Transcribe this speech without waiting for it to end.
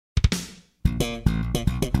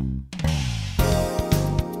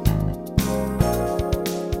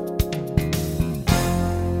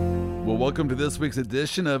welcome to this week's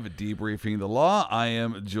edition of Debriefing the Law. I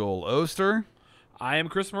am Joel Oster. I am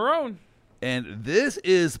Chris Marone. And this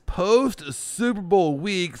is post-Super Bowl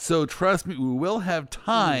week, so trust me, we will have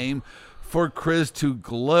time for Chris to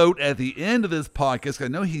gloat at the end of this podcast. I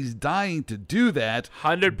know he's dying to do that.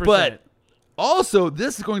 100%. But also,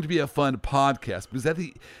 this is going to be a fun podcast because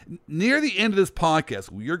near the end of this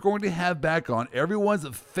podcast, we are going to have back on everyone's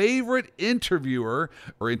favorite interviewer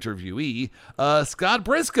or interviewee, Scott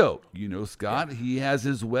Briscoe. You know Scott. He has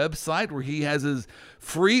his website where he has his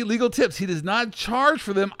free legal tips. He does not charge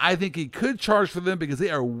for them. I think he could charge for them because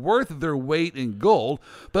they are worth their weight in gold.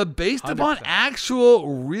 But based 100%. upon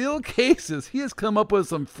actual real cases, he has come up with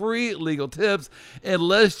some free legal tips.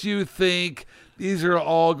 Unless you think these are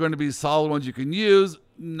all going to be solid ones you can use.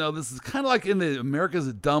 No, this is kind of like in the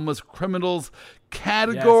America's Dumbest Criminals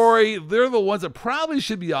category. Yes. They're the ones that probably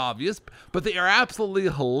should be obvious, but they are absolutely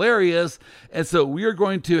hilarious. And so we are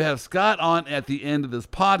going to have Scott on at the end of this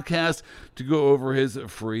podcast to go over his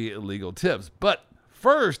free legal tips. But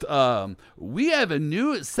first, we have a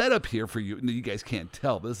new setup here for you. You guys can't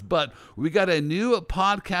tell this, but we got a new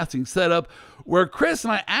podcasting setup where Chris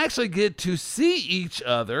and I actually get to see each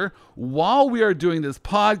other while we are doing this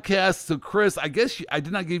podcast. So, Chris, I guess I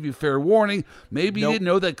did not give you fair warning. Maybe you didn't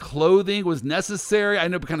know that clothing was necessary. I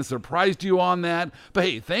know it kind of surprised you on that. But,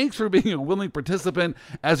 hey, thanks for being a willing participant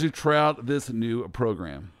as we try out this new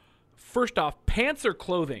program. First off, pants are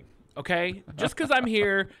clothing, okay? Just because I'm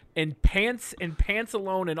here in pants and pants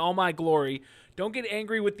alone in all my glory, don't get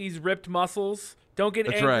angry with these ripped muscles. Don't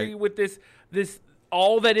get angry with this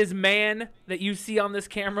all that is man that you see on this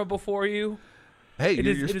camera before you. Hey, it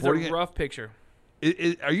is a rough picture.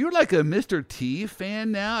 Are you like a Mr. T fan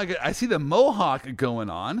now? I see the mohawk going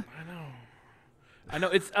on. I know.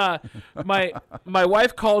 It's my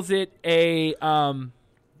wife calls it a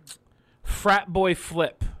frat boy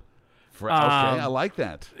flip. Okay, I like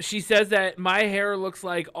that. She says that my hair looks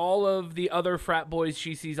like all of the other frat boys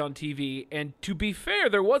she sees on TV. And to be fair,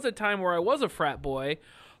 there was a time where I was a frat boy,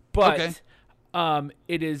 but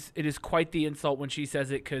it is quite the insult when she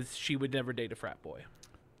says it because she would never date a frat boy.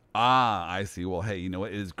 Ah, I see. Well, hey, you know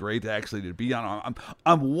what? It is great to be on.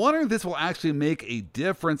 I'm wondering if this will actually make a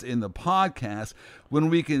difference in the podcast when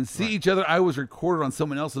we can see each other. I was recorded on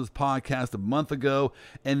someone else's podcast a month ago,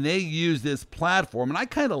 and they used this platform, and I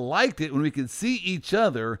kind of liked it when we could see each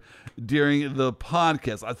other during the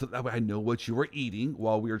podcast. I thought, I know what you were eating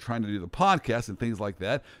while we were trying to do the podcast and things like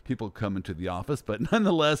that. People come into the office, but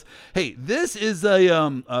nonetheless, hey, this is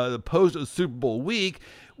a post-Super Bowl week,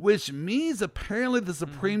 which means apparently the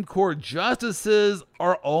Supreme Court justices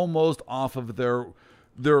are almost off of their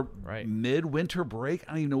midwinter break.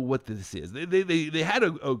 I don't even know what this is. They had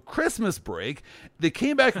a Christmas break. They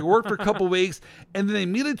came back and worked for a couple weeks, and then they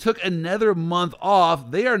immediately took another month off.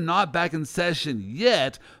 They are not back in session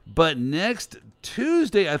yet, but next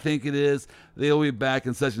Tuesday, I think it is, they'll be back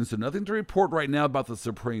in session. So nothing to report right now about the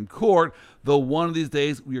Supreme Court, though one of these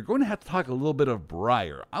days we are going to have to talk a little bit of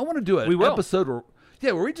Breyer. I want to do an episode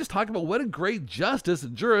where we just talk about what a great justice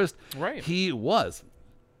and jurist he was.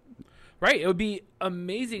 Right. It would be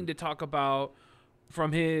amazing to talk about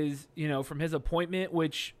from his appointment,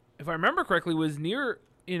 which, if I remember correctly, was near,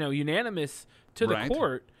 unanimous to the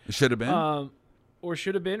court. It should have been. Or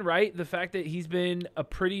should have been, right? The fact that he's been a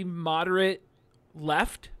pretty moderate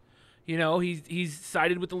left. He's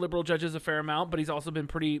sided with the liberal judges a fair amount, but he's also been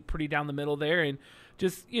pretty down the middle there. And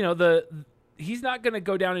just, he's not going to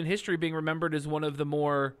go down in history being remembered as one of the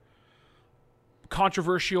more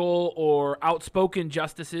controversial or outspoken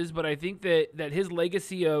justices, but I think that his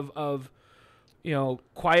legacy of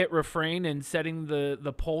quiet refrain and setting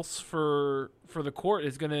the pulse for the court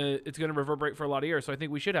is gonna reverberate for a lot of years. So I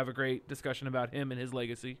think we should have a great discussion about him and his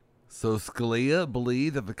legacy. So Scalia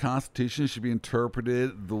believed that the Constitution should be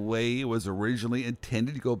interpreted the way it was originally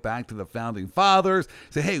intended, to go back to the Founding Fathers.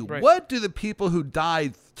 Say, hey, what do the people who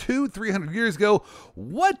died 200-300 years ago,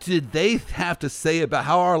 what did they have to say about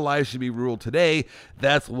how our lives should be ruled today?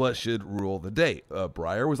 That's what should rule the day.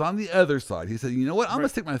 Breyer was on the other side. He said, you know what, I'm going to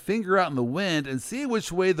stick my finger out in the wind and see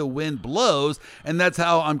which way the wind blows, and that's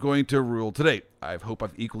how I'm going to rule today. I hope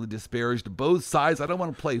I've equally disparaged both sides. I don't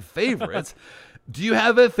want to play favorites. Do you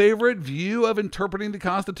have a favorite view of interpreting the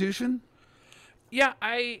Constitution? Yeah,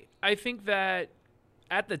 I think that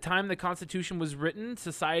at the time the Constitution was written,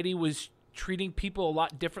 society was treating people a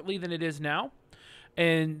lot differently than it is now.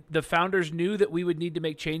 And the founders knew that we would need to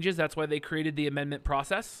make changes. That's why they created the amendment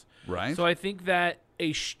process. Right. So I think that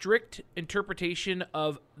a strict interpretation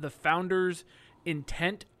of the founders'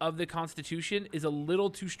 intent of the Constitution is a little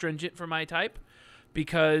too stringent for my type,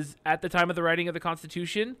 because at the time of the writing of the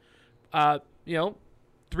Constitution,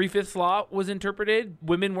 3/5 law was interpreted.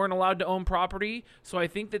 Women weren't allowed to own property. So I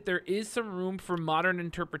think that there is some room for modern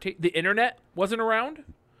interpretation. The internet wasn't around,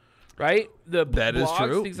 right? The That is blogs,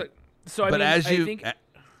 true. things like, so I But mean, as I you think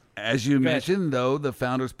as you Go ahead. mentioned, though, the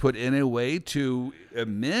founders put in a way to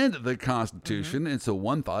amend the Constitution, and so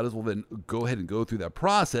one thought is, well, then go ahead and go through that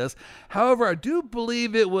process. However, I do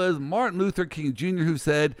believe it was Martin Luther King Jr. who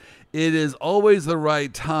said it is always the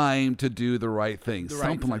right time to do the right thing, The right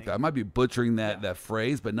something like thing. that. I might be butchering that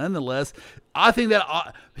phrase, but nonetheless, I think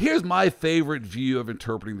that here's my favorite view of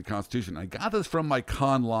interpreting the Constitution. I got this from my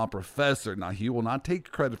con law professor. Now, he will not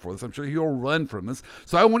take credit for this. I'm sure he'll run from this,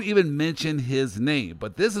 so I won't even mention his name.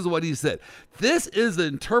 But this is what he said. This is the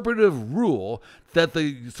interpretive rule that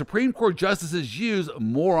the Supreme Court justices use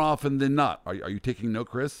more often than not. Are you taking note,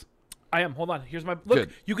 Chris? I am. Hold on. Here's my look.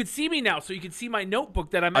 Good. You can see me now, so you can see my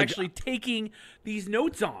notebook that I'm actually taking these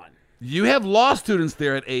notes on. You have law students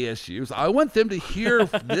there at ASU, so I want them to hear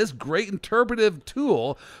this great interpretive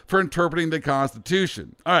tool for interpreting the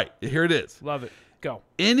Constitution. All right, here it is. Love it. Go.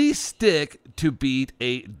 Any stick to beat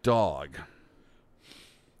a dog.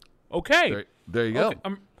 Okay. There you go.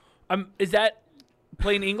 Okay. Is that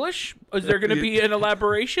plain English? Is there going to be an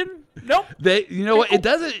elaboration? Nope. You know what? It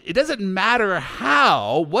doesn't matter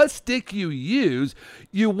what stick you use.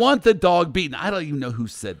 You want the dog beaten. I don't even know who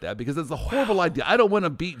said that because it's a horrible idea. I don't want to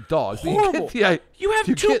beat dogs. But Horrible. You have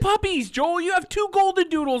two get- puppies, Joel. You have 2 golden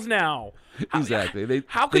doodles now. Exactly.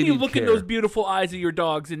 How can they you need look care. in those beautiful eyes of your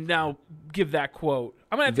dogs and now give that quote?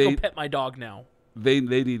 I'm going to have to go pet my dog now. They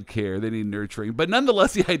need care. They need nurturing. But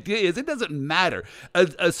nonetheless, the idea is it doesn't matter.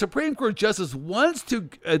 A Supreme Court justice wants to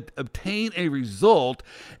obtain a result,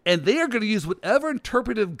 and they are going to use whatever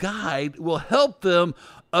interpretive guide will help them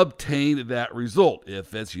obtain that result.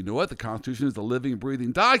 If it's, you know what, the Constitution is a living,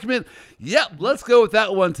 breathing document, yep, let's go with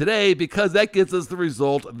that one today because that gets us the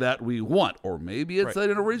result that we want. Or maybe it's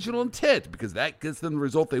an original intent because that gets them the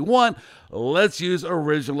result they want. Let's use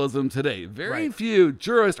originalism today. Very few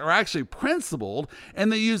jurists are actually principled, and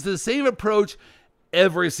they use the same approach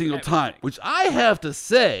every single time, which I have to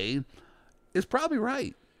say is probably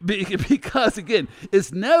right. Because, again,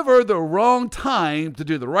 it's never the wrong time to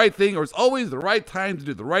do the right thing, or it's always the right time to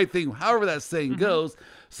do the right thing, however that saying goes.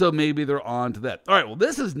 So maybe they're on to that. All right, well,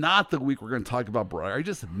 this is not the week we're going to talk about Breyer. I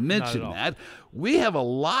just mentioned that. We have a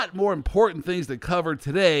lot more important things to cover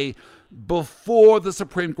today before the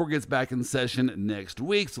Supreme Court gets back in session next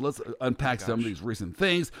week. So let's unpack some of these recent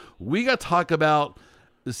things. We got to talk about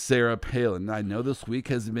Sarah Palin. I know this week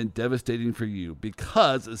has been devastating for you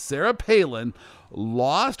because Sarah Palin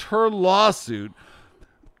lost her lawsuit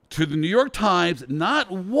to the New York Times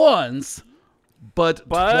not once, but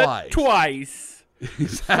twice.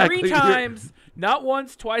 Exactly. 3 times. Not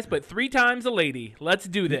once, twice, but 3 times a lady. Let's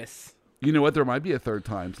do this. You know what? There might be a third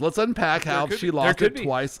time. So let's unpack how she lost could it be.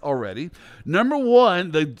 twice already. Number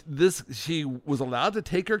one, she was allowed to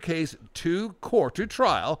take her case to court, to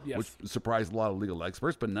trial, Yes. which surprised a lot of legal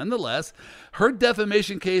experts. But nonetheless, her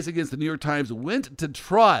defamation case against the New York Times went to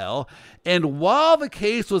trial. And while the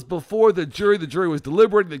case was before the jury was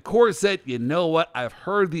deliberating. The court said, you know what? I've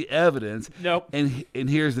heard the evidence. Nope. And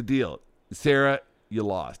here's the deal. Sarah, you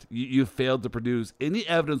lost. You failed to produce any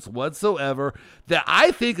evidence whatsoever that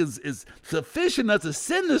I think is sufficient enough to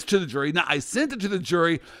send this to the jury. Now, I sent it to the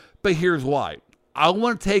jury, but here's why. I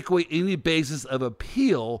want to take away any basis of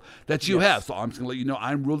appeal that you have. So I'm just going to let you know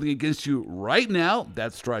I'm ruling against you right now.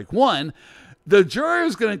 That's strike one. The jury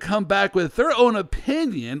is going to come back with their own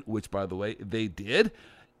opinion, which, by the way, they did.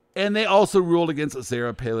 And they also ruled against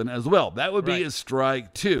Sarah Palin as well. That would be a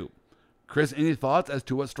strike two. Chris, any thoughts as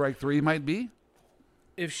to what strike three might be?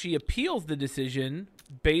 If she appeals the decision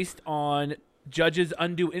based on judges'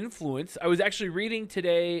 undue influence, I was actually reading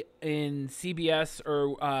today in CBS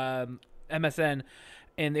or MSN,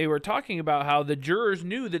 and they were talking about how the jurors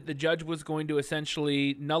knew that the judge was going to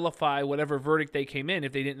essentially nullify whatever verdict they came in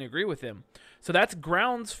if they didn't agree with him. So that's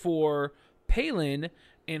grounds for Palin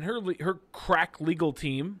and her crack legal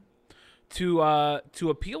team to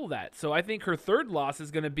appeal that. So I think her third loss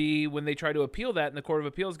is going to be when they try to appeal that, and the Court of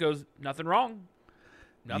Appeals goes, nothing wrong.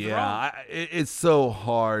 Nothing wrong. It's so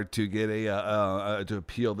hard to get to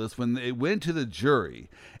appeal this when it went to the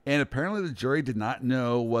jury, and apparently the jury did not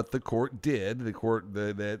know what the court did.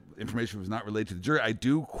 That information was not related to the jury. I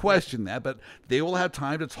do question that, but they will have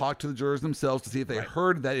time to talk to the jurors themselves to see if they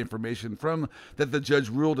heard that information from that the judge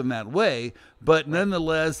ruled in that way. But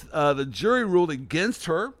nonetheless, the jury ruled against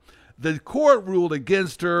her. The court ruled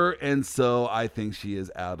against her, and so I think she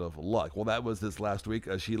is out of luck. Well, that was this last week.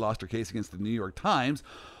 She lost her case against the New York Times.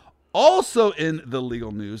 Also in the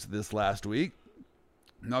legal news this last week,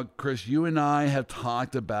 now, Chris, you and I have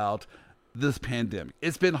talked about this pandemic.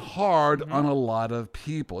 It's been hard on a lot of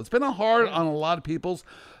people. It's been hard on a lot of people's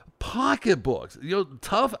pocketbooks.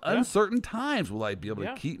 Tough, uncertain times. Will I be able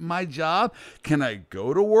to keep my job? Can I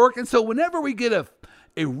go to work? And so whenever we get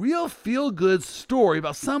a real feel-good story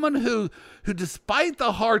about someone who despite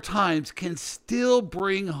the hard times can still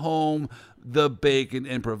bring home the bacon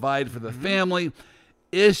and provide for the family,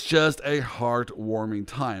 it's just a heartwarming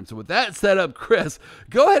time. So with that set up, Chris,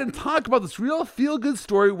 go ahead and talk about this real feel-good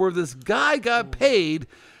story where this guy got paid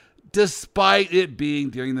despite it being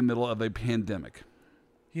during the middle of a pandemic.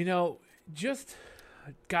 Just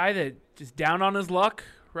a guy that just down on his luck,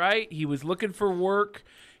 right? He was looking for work.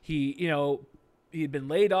 He had been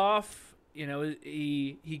laid off.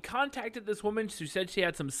 He contacted this woman who said she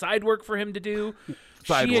had some side work for him to do.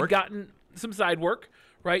 She had gotten some side work,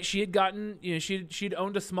 right? She had gotten, she'd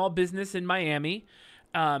owned a small business in Miami.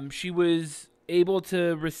 She was able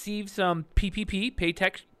to receive some PPP,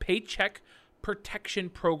 Paycheck Protection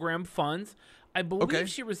Program funds. I believe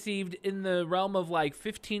she received in the realm of like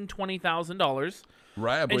 $15,000-$20,000.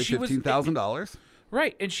 Right, I believe $15,000.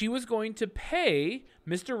 Right, and she was going to pay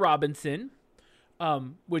Mr. Robinson,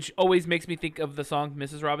 which always makes me think of the song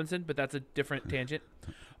Mrs. Robinson, but that's a different tangent.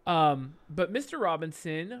 But Mr.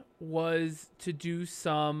 Robinson was to do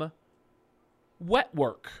some wet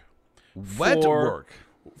work.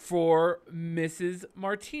 For Mrs.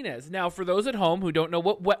 Martinez. Now, for those at home who don't know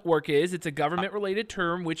what wet work is, it's a government-related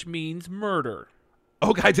term which means murder.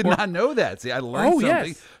 Okay, I did not know that. See, I learned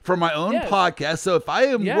something from my own podcast. So if I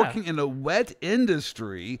am working in a wet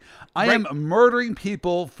industry, I am murdering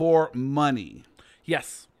people for money.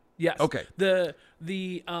 Yes. Okay. The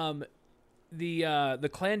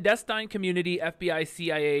clandestine community, FBI,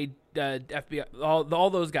 CIA, FBI, all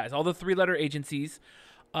those guys, all the three-letter agencies.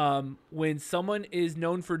 When someone is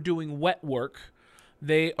known for doing wet work,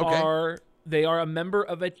 they are a member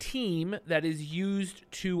of a team that is used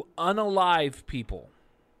to unalive people.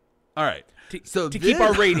 All right. To keep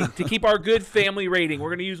our rating, to keep our good family rating, we're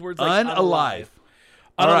going to use words like unalive.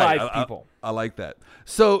 Unalive people. I like that.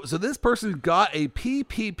 So this person got a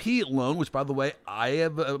PPP loan, which, by the way, I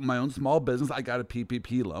have my own small business. I got a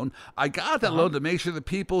PPP loan. I got that loan to make sure the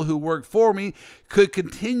people who work for me could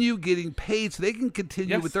continue getting paid so they can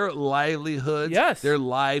continue with their livelihoods, their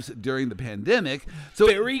lives during the pandemic. So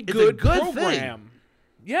very it's good a good program. thing.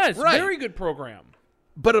 Yes, very good program.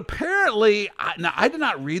 But apparently, I did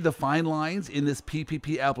not read the fine lines in this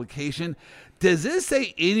PPP application. Does this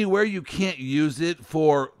say anywhere you can't use it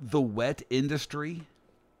for the wet industry?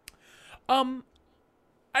 I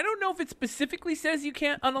don't know if it specifically says you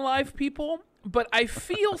can't unalive people, but I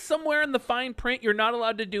feel somewhere in the fine print you're not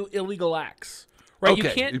allowed to do illegal acts. Right? Okay,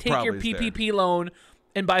 you can't take your PPP loan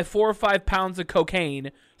and buy 4 or 5 pounds of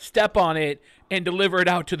cocaine, step on it, and deliver it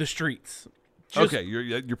out to the streets. Okay,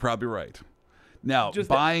 you're probably right. Now,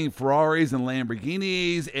 buying Ferraris and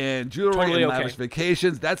Lamborghinis and jewelry and lavish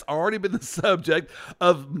vacations, that's already been the subject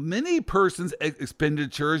of many persons'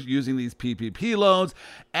 expenditures using these PPP loans.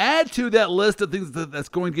 Add to that list of things that's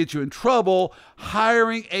going to get you in trouble,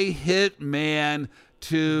 hiring a hit man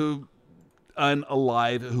to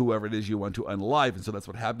unalive whoever it is you want to unalive. And so that's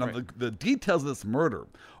what happened. Now, the details of this murder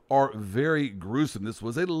are very gruesome. This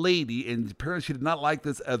was a lady, and apparently she did not like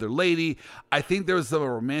this other lady. I think there was some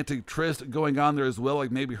romantic tryst going on there as well,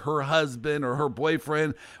 like maybe her husband or her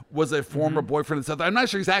boyfriend was a former boyfriend and stuff. I'm not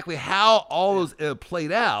sure exactly how all those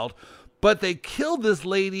played out, but they killed this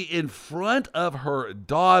lady in front of her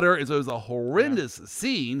daughter, and so it was a horrendous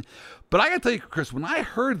scene. But I gotta tell you, Chris, when I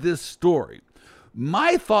heard this story,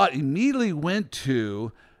 my thought immediately went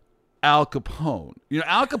to Al Capone.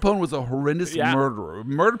 Al Capone was a horrendous murderer,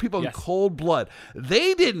 murdered people in cold blood.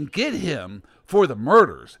 They didn't get him for the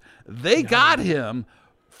murders. They got him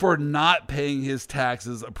for not paying his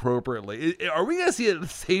taxes appropriately. Are we going to see the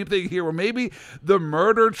same thing here where maybe the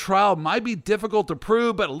murder trial might be difficult to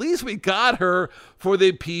prove, but at least we got her for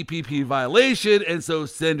the PPP violation, and so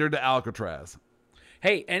send her to Alcatraz?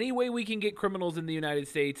 Hey, any way we can get criminals in the United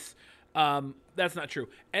States, that's not true.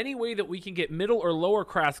 Any way that we can get middle or lower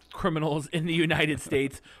class criminals in the United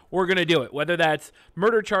States, we're going to do it. Whether that's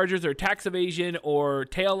murder charges or tax evasion or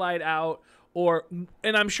tail light out,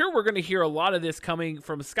 and I'm sure we're going to hear a lot of this coming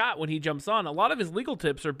from Scott when he jumps on. A lot of his legal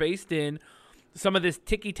tips are based in some of this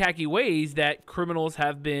ticky-tacky ways that criminals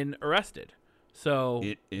have been arrested. So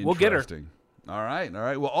we'll get her. All right.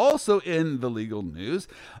 Well, also in the legal news,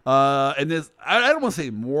 and this, I don't want to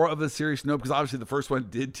say more of a serious note because obviously the first one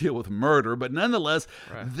did deal with murder, but nonetheless,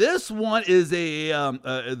 this one is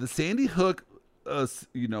the Sandy Hook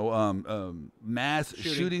mass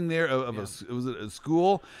shooting there of it was a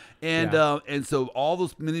school, and so all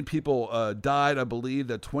those many people died. I believe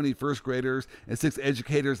that 20 first graders and 6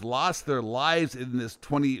 educators lost their lives in this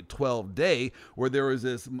 2012 day where there was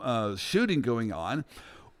this shooting going on.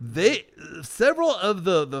 Several of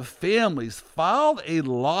the families filed a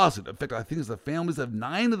lawsuit. In fact, I think it's the families of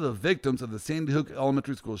 9 of the victims of the Sandy Hook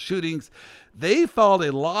Elementary School shootings. They filed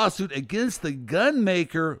a lawsuit against the gun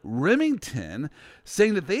maker Remington,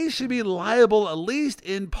 saying that they should be liable, at least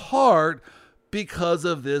in part, because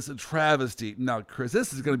of this travesty. Now, Chris,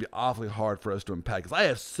 this is going to be awfully hard for us to unpack because I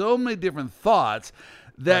have so many different thoughts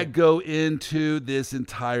that go into this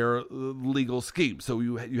entire legal scheme. So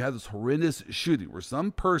you have this horrendous shooting where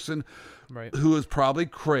some person who is probably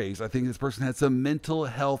crazed, I think this person had some mental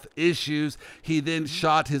health issues. He then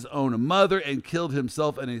shot his own mother and killed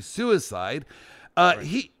himself in a suicide.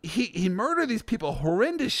 He murdered these people,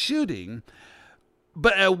 horrendous shooting.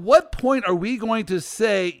 But at what point are we going to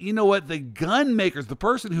say, you know what, the gun makers, the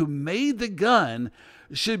person who made the gun,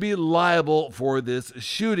 should be liable for this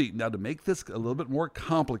shooting? Now, to make this a little bit more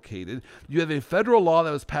complicated, you have a federal law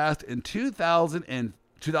that was passed in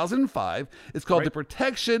 2005. It's called the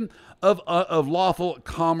Protection of Lawful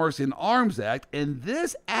Commerce in Arms Act, and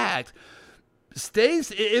this act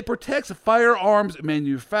states it protects firearms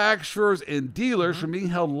manufacturers and dealers from being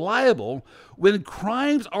held liable when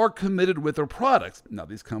crimes are committed with their products. Now,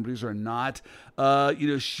 these companies are not,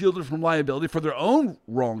 shielded from liability for their own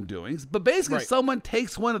wrongdoings, but basically someone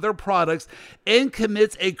takes one of their products and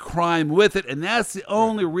commits a crime with it, and that's the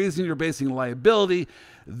only reason you're basing liability.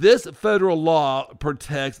 This federal law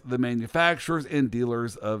protects the manufacturers and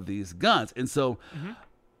dealers of these guns. And so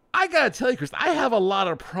I got to tell you, Chris, I have a lot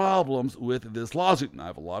of problems with this lawsuit, and I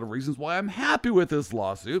have a lot of reasons why I'm happy with this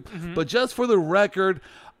lawsuit. But just for the record,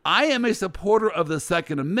 I am a supporter of the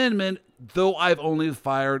Second Amendment, though I've only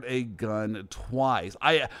fired a gun twice.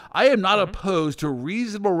 I am not opposed to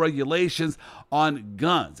reasonable regulations on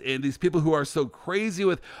guns. And these people who are so crazy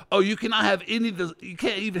with, you cannot have any of this, you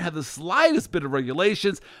can't even have the slightest bit of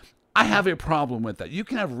regulations. I have a problem with that. You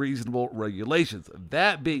can have reasonable regulations.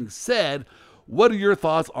 That being said, what are your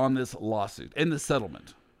thoughts on this lawsuit and the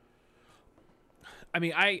settlement? I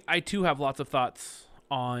mean, I too have lots of thoughts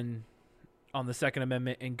on the Second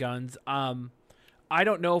Amendment and guns. I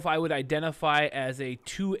don't know if I would identify as a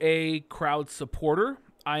 2A crowd supporter.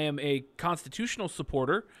 I am a constitutional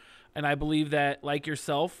supporter, and I believe that, like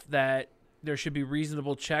yourself, that there should be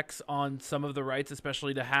reasonable checks on some of the rights,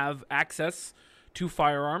 especially to have access to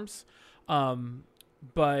firearms.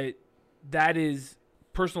 But that is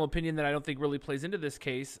personal opinion that I don't think really plays into this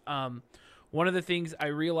case. One of the things I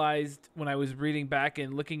realized when I was reading back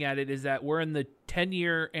and looking at it is that we're in the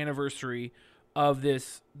 10-year anniversary of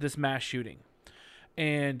this mass shooting.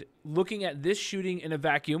 And looking at this shooting in a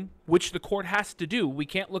vacuum, which the court has to do, we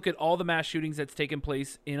can't look at all the mass shootings that's taken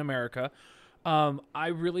place in America. I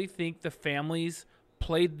really think the families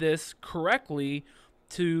played this correctly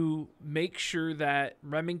to make sure that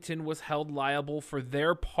Remington was held liable for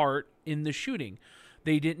their part in the shooting.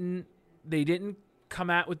 They didn't come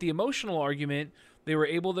out with the emotional argument. They were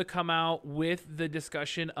able to come out with the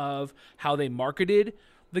discussion of how they marketed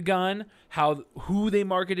the gun, who they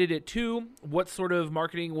marketed it to, what sort of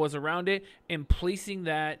marketing was around it, and placing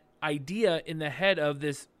that idea in the head of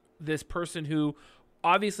this person who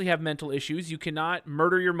obviously have mental issues. You cannot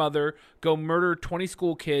murder your mother, go murder 20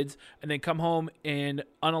 school kids, and then come home and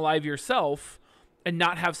unalive yourself and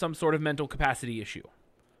not have some sort of mental capacity issue.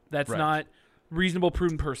 That's not reasonable,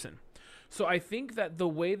 prudent person. So I think that the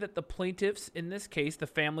way that the plaintiffs in this case, the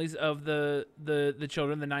families of the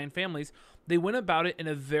children, the 9 families, they went about it in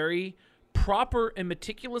a very proper and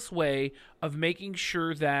meticulous way of making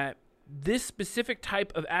sure that this specific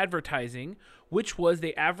type of advertising, which was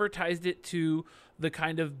they advertised it to the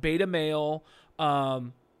kind of beta male,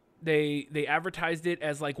 they advertised it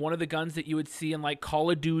as like one of the guns that you would see in like Call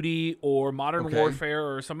of Duty or Modern Warfare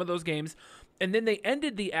or some of those games. And then they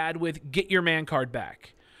ended the ad with "Get your man card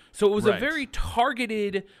back." So it was a very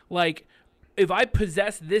targeted, like, if I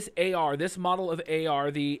possess this AR, this model of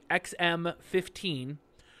AR, the XM15,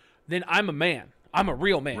 then I'm a man. I'm a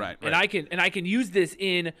real man. Right. And I can use this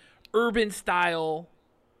in urban style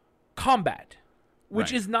combat,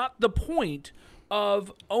 which is not the point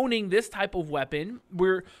of owning this type of weapon,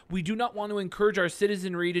 where we do not want to encourage our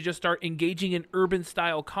citizenry to just start engaging in urban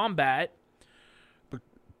style combat.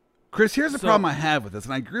 Chris, here's the problem I have with this,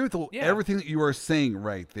 and I agree with everything that you are saying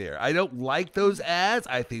right there. I don't like those ads.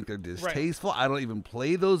 I think they're distasteful. I don't even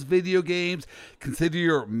play those video games. Consider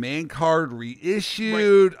your man card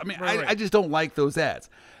reissued. I mean, I just don't like those ads.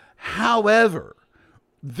 However,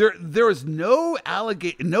 there is no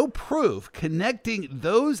no proof connecting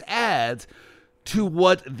those ads to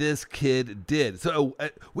what this kid did. So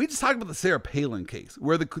we just talked about the Sarah Palin case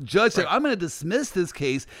where the judge said, I'm going to dismiss this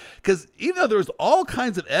case because even though there's all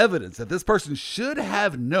kinds of evidence that this person should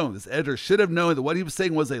have known, this editor should have known that what he was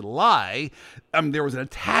saying was a lie. There was an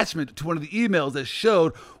attachment to one of the emails that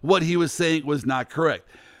showed what he was saying was not correct.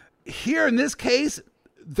 Here in this case,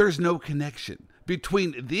 there's no connection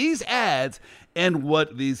between these ads and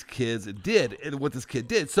what these kids did and what this kid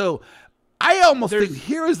did. So I almost think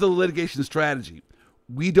here is the litigation strategy.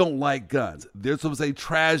 We don't like guns. This was a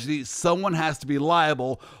tragedy. Someone has to be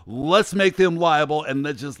liable. Let's make them liable and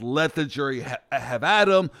let's just let the jury have at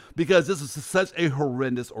them because this is such a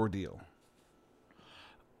horrendous ordeal.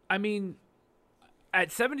 I mean, at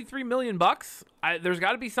 $73 million, there's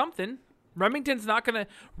got to be something. Remington's not going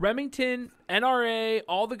to. Remington, NRA,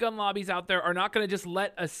 all the gun lobbies out there are not going to just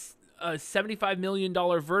let a $75 million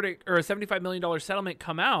verdict or a $75 million settlement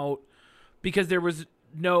come out because there was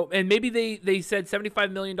no. And maybe they said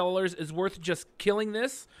 $75 million is worth just killing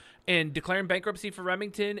this and declaring bankruptcy for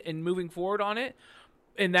Remington and moving forward on it.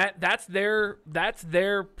 And that's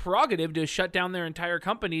their prerogative to shut down their entire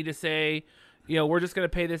company to say, we're just going to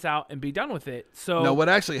pay this out and be done with it. So now, what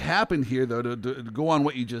actually happened here, though, to go on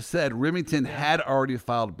what you just said, Remington had already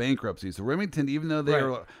filed bankruptcy. So Remington, even though they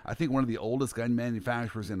are, I think, one of the oldest gun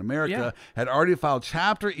manufacturers in America, had already filed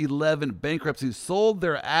Chapter 11 bankruptcy, sold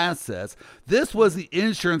their assets. This was the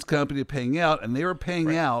insurance company paying out, and they were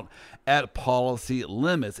paying out at policy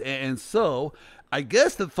limits. And so I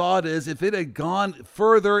guess the thought is if it had gone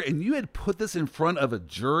further and you had put this in front of a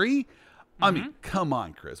jury, I mean, come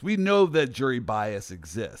on, Chris. We know that jury bias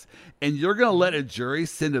exists. And you're going to let a jury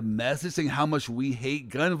send a message saying how much we hate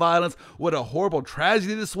gun violence, what a horrible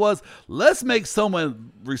tragedy this was. Let's make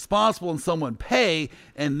someone responsible and someone pay,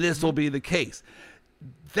 and this will be the case.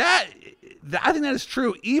 I think that is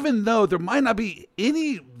true, even though there might not be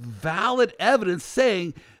any valid evidence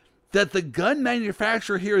saying that the gun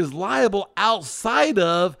manufacturer here is liable outside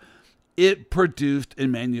of it produced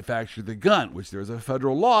and manufactured the gun, which there's a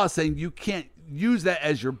federal law saying you can't use that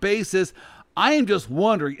as your basis. I am just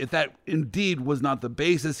wondering if that indeed was not the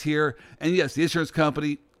basis here. And yes, the insurance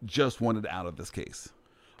company just wanted out of this case.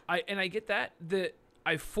 I get that.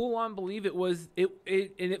 I full on believe it was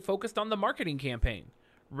it focused on the marketing campaign.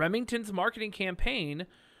 Remington's marketing campaign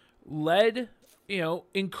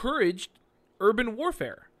encouraged urban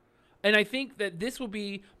warfare. And I think that this will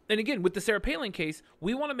be, and again, with the Sarah Palin case,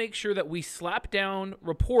 we want to make sure that we slap down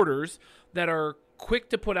reporters that are quick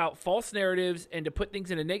to put out false narratives and to put things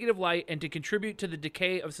in a negative light and to contribute to the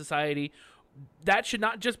decay of society. That should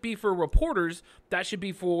not just be for reporters. That should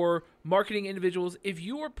be for marketing individuals. If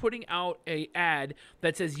you are putting out an ad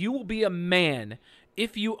that says you will be a man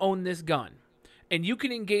if you own this gun, and you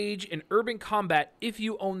can engage in urban combat if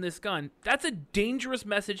you own this gun, that's a dangerous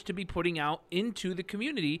message to be putting out into the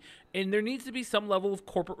community, and there needs to be some level of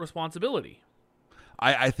corporate responsibility.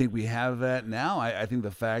 I think we have that now. I think the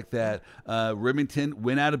fact that Remington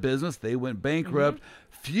went out of business, they went bankrupt.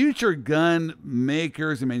 Future gun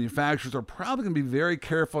makers and manufacturers are probably going to be very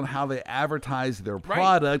careful in how they advertise their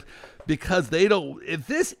product because they don't. If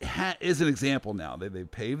this is an example now, they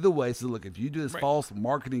paved the way. So look, if you do this false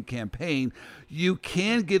marketing campaign, you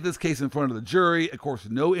can get this case in front of the jury. Of course,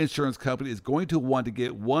 no insurance company is going to want to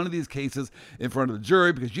get one of these cases in front of the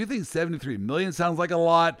jury because you think $73 million sounds like a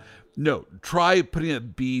lot. No, try putting a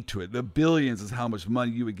B to it. The billions is how much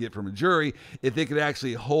money you would get from a jury if they could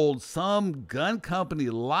actually hold some gun company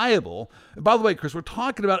liable. And by the way, Chris, we're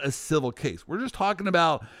talking about a civil case. We're just talking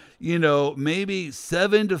about, maybe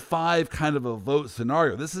 7-5 kind of a vote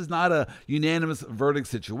scenario. This is not a unanimous verdict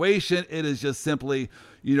situation. It is just simply,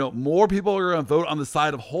 more people are going to vote on the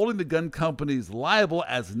side of holding the gun companies liable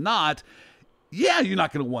as not. Yeah, you're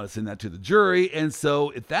not going to want to send that to the jury. And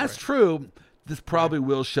so if that's true, this probably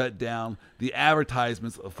will shut down the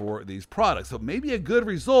advertisements for these products. So maybe a good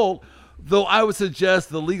result, though I would suggest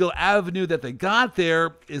the legal avenue that they got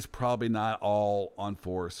there is probably not all on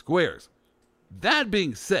four squares. That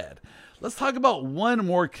being said, let's talk about one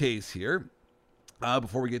more case here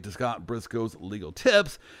before we get to Scott Briscoe's legal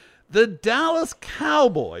tips. The Dallas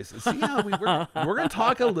Cowboys. See how we're going to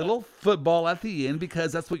talk a little football at the end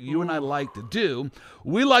because that's what you and I like to do.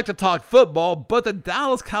 We like to talk football, but the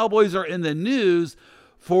Dallas Cowboys are in the news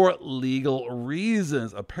for legal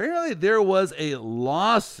reasons. Apparently, there was a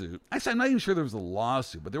lawsuit. Actually, I'm not even sure there was a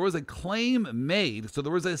lawsuit, but there was a claim made. So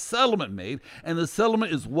there was a settlement made, and the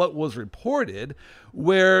settlement is what was reported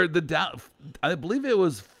where I believe it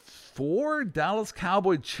was 4 Dallas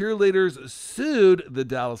Cowboy cheerleaders sued the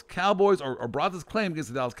Dallas Cowboys or brought this claim against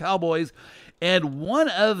the Dallas Cowboys. And one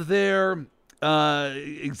of their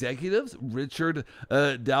executives, Richard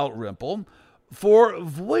Dalrymple, for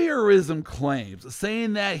voyeurism claims,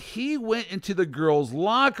 saying that he went into the girls'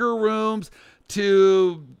 locker rooms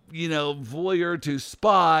to, voyeur, to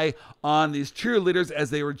spy on these cheerleaders as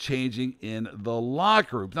they were changing in the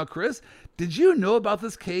locker rooms. Now, Chris, did you know about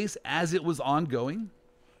this case as it was ongoing?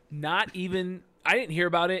 I didn't hear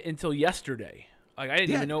about it until yesterday. I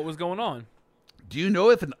didn't even know what was going on. Do you know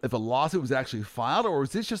if a lawsuit was actually filed, or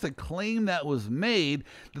was this just a claim that was made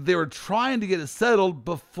that they were trying to get it settled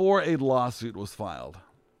before a lawsuit was filed?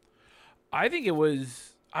 I think it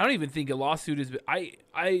was. I don't even think a lawsuit is.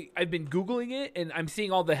 I've been Googling it and I'm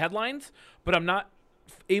seeing all the headlines, but I'm not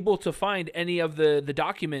able to find any of the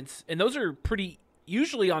documents. And those are pretty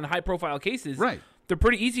usually on high profile cases. Right. They're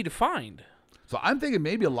pretty easy to find. So I'm thinking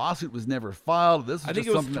maybe a lawsuit was never filed. This was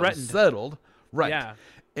just something that was settled. Right. Yeah.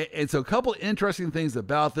 And so a couple interesting things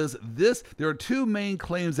about this. There are two main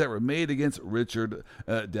claims that were made against Richard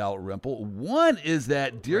Dalrymple. One is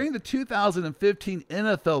that during the 2015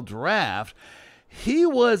 NFL draft, he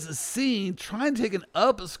was seen trying to take an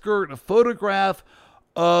upskirt photograph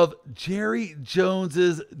of Jerry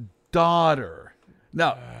Jones's daughter.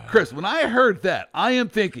 Now, Chris, when I heard that, I am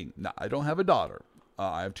thinking, now, I don't have a daughter.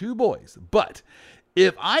 I have two boys. But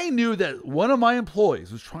if I knew that one of my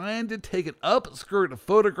employees was trying to take an upskirt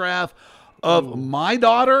photograph of my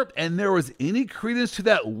daughter and there was any credence to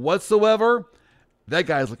that whatsoever, that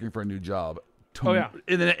guy's looking for a new job.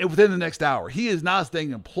 Within the next hour. He is not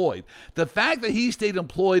staying employed. The fact that he stayed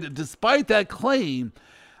employed despite that claim,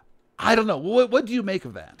 I don't know. What do you make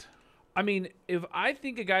of that? I mean, if I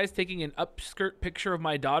think a guy's taking an upskirt picture of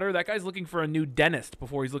my daughter, that guy's looking for a new dentist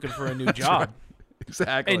before he's looking for a new job. Right.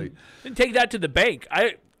 Exactly. And take that to the bank.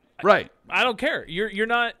 I don't care. You're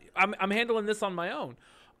not. I'm handling this on my own.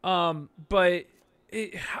 But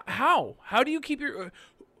how do you keep your?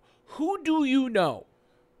 Who do you know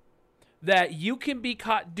that you can be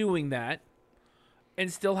caught doing that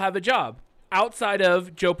and still have a job outside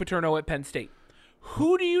of Joe Paterno at Penn State?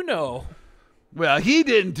 Who do you know? Well, he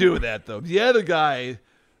didn't do that though. The other guy.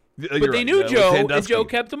 But they knew Joe, and Joe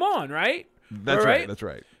kept him on, right? That's right. That's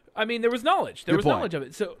right. I mean, there was knowledge. There was knowledge of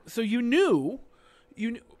it. So you knew.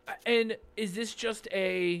 And is this just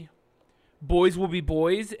a boys will be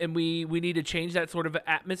boys, and we need to change that sort of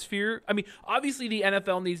atmosphere? I mean, obviously the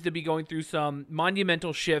NFL needs to be going through some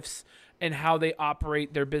monumental shifts in how they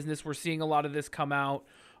operate their business. We're seeing a lot of this come out.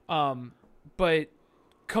 But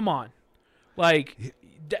come on. Like,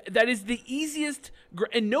 that is the easiest,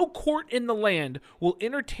 and no court in the land will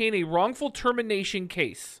entertain a wrongful termination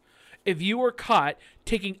case if you are caught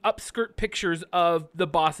taking upskirt pictures of the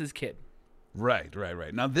boss's kid. Right.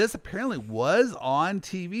 Now, this apparently was on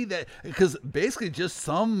TV because basically just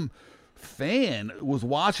some fan was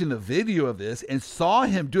watching the video of this and saw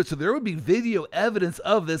him do it. So there would be video evidence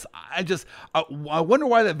of this. I wonder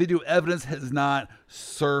why that video evidence has not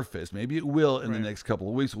surfaced. Maybe it will in the next couple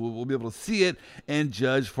of weeks. We'll be able to see it and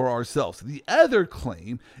judge for ourselves. The other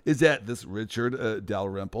claim is that this Richard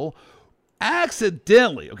Dalrymple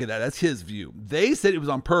accidentally, okay, that's his view. They said it was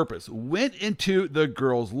on purpose, went into the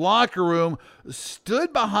girls' locker room,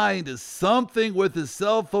 stood behind something with his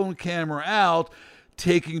cell phone camera out,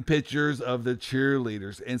 taking pictures of the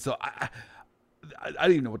cheerleaders. And so I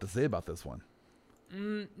don't even know what to say about this one.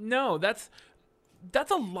 No, that's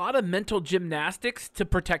a lot of mental gymnastics to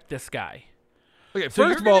protect this guy. Okay, so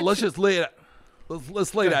first of all, let's just lay it.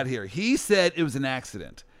 Let's lay it out here. He said it was an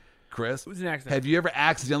accident. Chris, it was an accident. Have you ever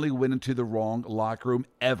accidentally went into the wrong locker room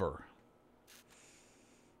ever?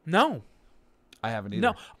 No. I haven't either.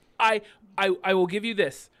 No. I will give you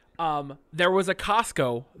this. There was a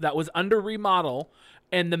Costco that was under remodel,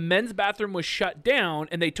 and the men's bathroom was shut down,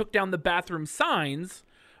 and they took down the bathroom signs.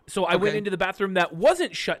 So I went into the bathroom that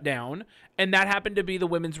wasn't shut down, and that happened to be the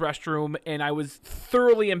women's restroom, and I was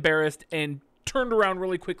thoroughly embarrassed and turned around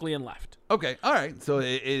really quickly and left. Okay, all right. So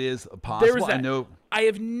it is possible. I know. I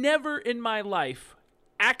have never in my life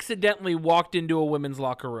accidentally walked into a women's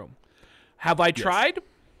locker room. Have I tried?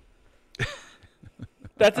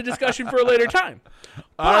 That's a discussion for a later time.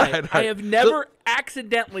 All right. I have never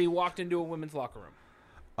accidentally walked into a women's locker room.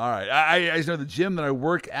 All right. I know the gym that I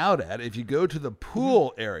work out at, if you go to the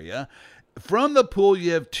pool area, from the pool,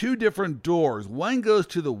 you have two different doors. One goes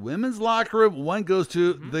to the women's locker room. One goes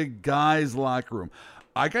to the guys' locker room.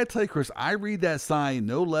 I got to tell you, Chris, I read that sign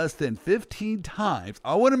no less than 15 times.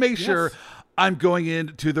 I want to make sure I'm going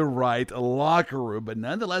into the right locker room. But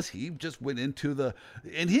nonetheless, he just went into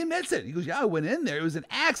and he admits it. He goes, yeah, I went in there. It was an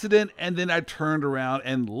accident. And then I turned around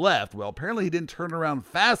and left. Well, apparently he didn't turn around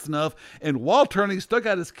fast enough. And while turning, stuck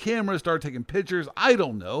out his camera, started taking pictures. I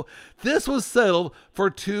don't know. This was settled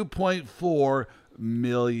for $2.4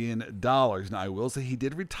 million. Now, I will say he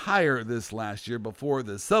did retire this last year before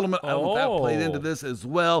the settlement. I don't know if that played into this as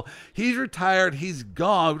well. He's retired. He's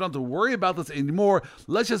gone. We don't have to worry about this anymore.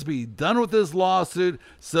 Let's just be done with this lawsuit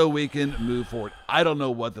so we can move forward. I don't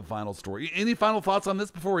know what the final story. Any final thoughts on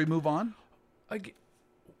this before we move on?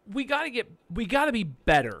 We gotta be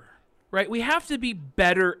better, right? We have to be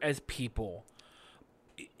better as people.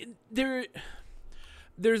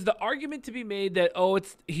 There's the argument to be made that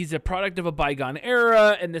he's a product of a bygone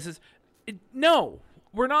era, and this is no,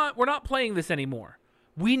 we're not playing this anymore.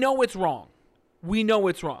 We know it's wrong.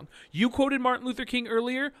 You quoted Martin Luther King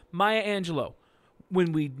earlier, Maya Angelou.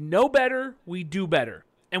 When we know better, we do better,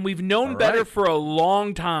 and we've known better for a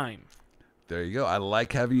long time. There you go. I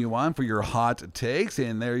like having you on for your hot takes,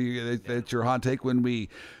 and that's your hot take. When we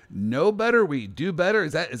know better, we do better.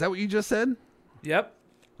 Is that what you just said? Yep.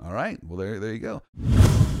 All right. Well, there you go.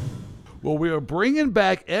 Well, we are bringing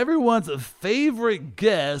back everyone's favorite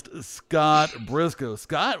guest, Scott Briscoe.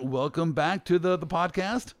 Scott, welcome back to the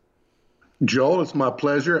podcast. Joel, it's my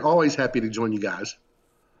pleasure. Always happy to join you guys.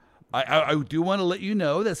 I do want to let you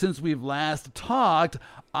know that since we've last talked,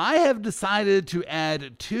 I have decided to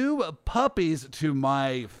add 2 puppies to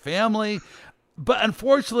my family. But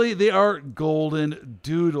unfortunately, they are golden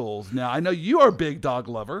doodles. Now, I know you are a big dog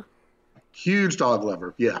lover. Huge dog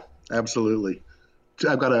lover. Yeah, absolutely.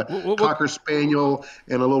 I've got a Cocker Spaniel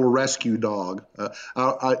and a little rescue dog.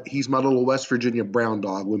 He's my little West Virginia brown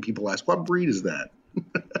dog. When people ask, what breed is that?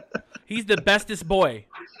 He's the bestest boy.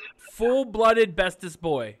 Full-blooded bestest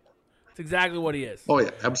boy. That's exactly what he is. Oh, yeah,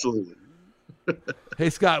 absolutely. Hey,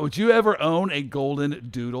 Scott, would you ever own a golden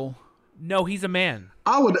doodle? No, he's a man.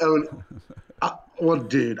 I would own... I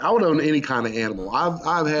would own any kind of animal.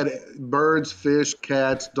 I've had birds, fish,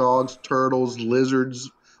 cats, dogs, turtles,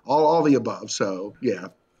 lizards, all the above. So, yeah,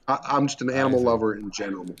 I'm just an animal lover in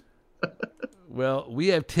general. Well, we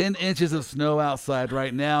have 10 inches of snow outside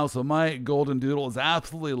right now, so my golden doodle is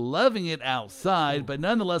absolutely loving it outside. But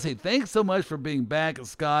nonetheless, hey, thanks so much for being back,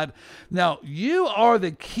 Scott. Now, you are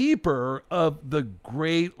the keeper of the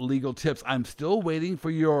great legal tips. I'm still waiting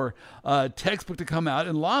for your textbook to come out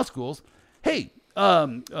in law schools. Hey,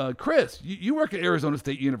 Chris, you work at Arizona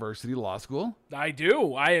State University Law School. I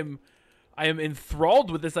do. I am enthralled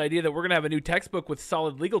with this idea that we're going to have a new textbook with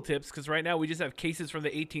solid legal tips, because right now we just have cases from the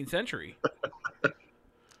 18th century.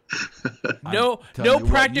 No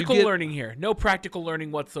practical learning here. No practical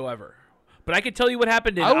learning whatsoever. But I could tell you what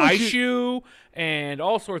happened in ISHU and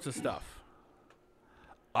all sorts of stuff.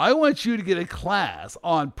 I want you to get a class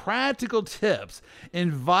on practical tips.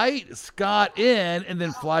 Invite Scott in and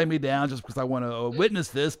then fly me down just because I want to witness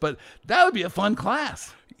this. But that would be a fun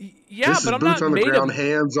class. Yeah, but I'm not on the made ground, of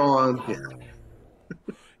hands on.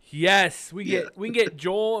 Yeah. Yes, we can get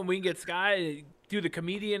Joel and we can get Scott and do the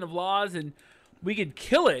comedian of laws, and we could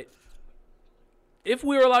kill it if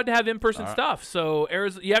we were allowed to have in-person stuff. So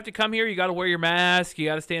Arizona, you have to come here. You got to wear your mask. You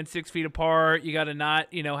got to stand 6 feet apart. You got to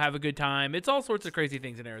not, have a good time. It's all sorts of crazy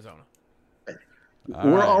things in Arizona.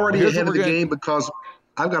 We're already ahead of the game because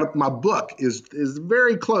my book is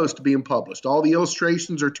very close to being published. All the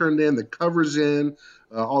illustrations are turned in, the cover's in,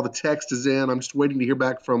 all the text is in. I'm just waiting to hear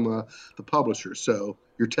back from the publisher. So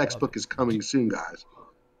your textbook is coming soon, guys.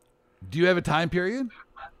 Do you have a time period?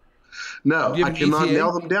 No, I cannot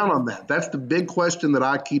nail them down on that. That's the big question that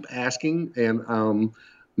I keep asking. And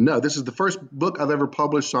no, this is the first book I've ever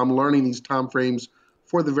published, so I'm learning these time frames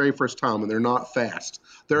for the very first time, and they're not fast.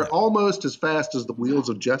 They're almost as fast as the wheels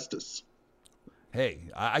of justice. Hey,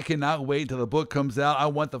 I cannot wait till the book comes out. I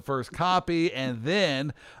want the first copy, and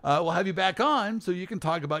then we'll have you back on so you can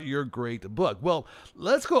talk about your great book. Well,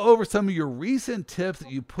 let's go over some of your recent tips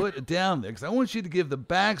that you put down there, because I want you to give the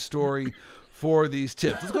backstory for these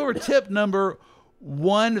tips. Let's go over tip number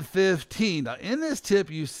 115. Now, in this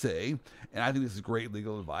tip, you say, and I think this is great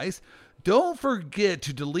legal advice, don't forget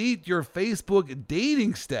to delete your Facebook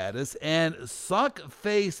dating status and suck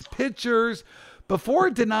face pictures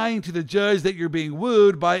before denying to the judge that you're being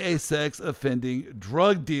wooed by a sex offending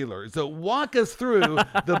drug dealer. So walk us through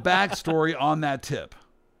the backstory on that tip.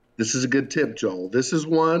 This is a good tip, Joel. This is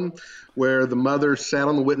one where the mother sat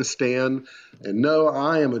on the witness stand and, no,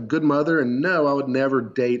 I am a good mother, and no, I would never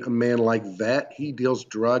date a man like that. He deals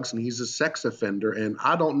drugs and he's a sex offender, and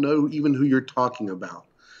I don't know even who you're talking about.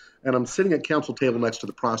 And I'm sitting at counsel table next to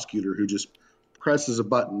the prosecutor, who just presses a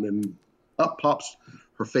button and up pops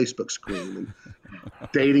her Facebook screen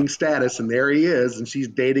and dating status, and there he is, and she's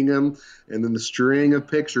dating him, and then the string of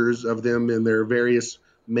pictures of them in their various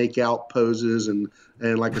make out poses and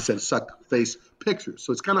like I said, suck face pictures.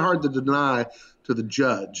 So it's kind of hard to deny to the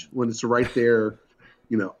judge when it's right there,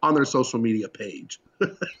 on their social media page.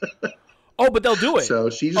 Oh, but they'll do it. So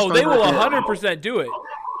she just they will 100% do it.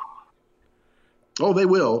 Oh, they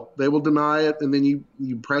will. They will deny it, and then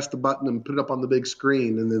you press the button and put it up on the big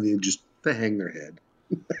screen, and then they hang their head.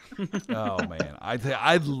 Oh man,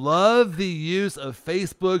 I love the use of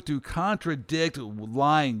Facebook to contradict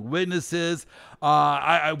lying witnesses. We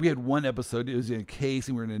had one episode. It was in a case,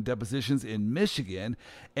 and we were in depositions in Michigan,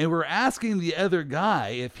 and we're asking the other guy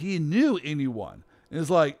if he knew anyone. And it's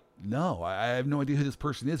like, no, I have no idea who this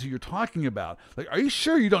person is, who you're talking about. Like, are you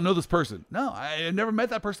sure you don't know this person? No, I've never met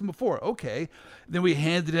that person before. Okay. Then we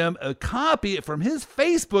handed him a copy from his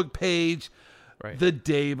Facebook page the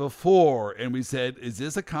day before. And we said, is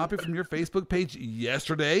this a copy from your Facebook page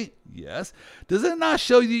yesterday? Yes. Does it not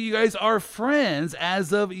show you guys are friends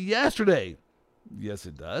as of yesterday? Yes,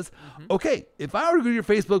 it does. Mm-hmm. Okay. If I were to go to your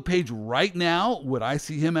Facebook page right now, would I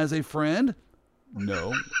see him as a friend?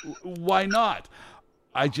 No. Why not?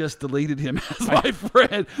 I just deleted him as my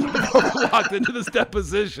friend before we walked into this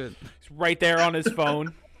deposition. He's right there on his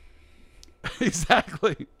phone.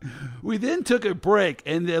 Exactly. We then took a break,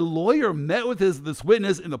 and the lawyer met with this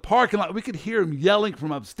witness in the parking lot. We could hear him yelling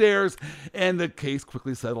from upstairs, and the case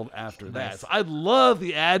quickly settled after that. So I love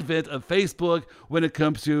the advent of Facebook when it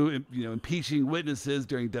comes to impeaching witnesses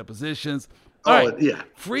during depositions. All right. Yeah.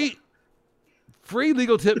 Free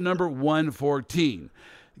legal tip number 114.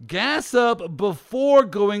 Gas up before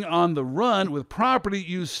going on the run with property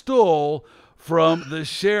you stole from the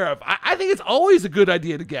sheriff. I think it's always a good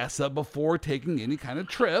idea to gas up before taking any kind of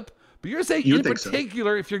trip. But you're saying in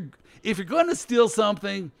particular, if you're going to steal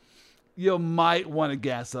something, you might want to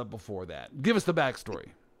gas up before that. Give us the backstory.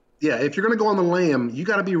 Yeah, if you're going to go on the lam, you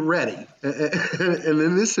got to be ready. And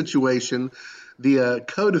in this situation, the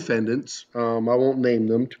co-defendants, I won't name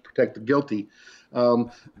them to protect the guilty,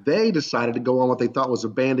 they decided to go on what they thought was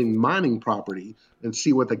abandoned mining property and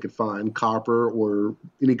see what they could find, copper or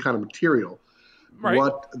any kind of material. Right.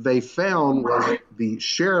 What they found was the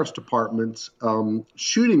sheriff's department's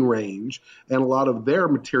shooting range and a lot of their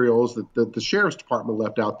materials that the sheriff's department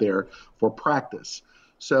left out there for practice.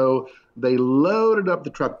 So they loaded up the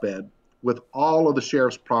truck bed with all of the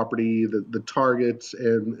sheriff's property, the targets,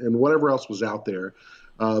 and whatever else was out there,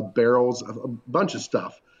 barrels, a bunch of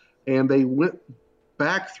stuff. And they went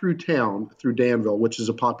back through town, through Danville, which is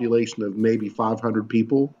a population of maybe 500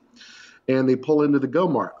 people. And they pull into the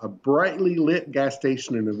Go-Mart, a brightly lit gas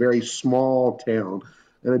station in a very small town.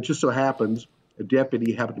 And it just so happens a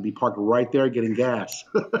deputy happened to be parked right there getting gas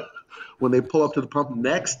when they pull up to the pump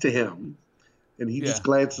next to him. And he just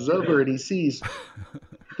glances over and he sees,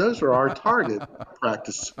 those are our target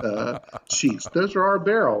practice sheets. Those are our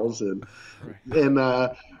barrels. And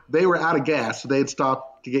they were out of gas, so they had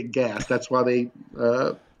stopped to get gas. That's why they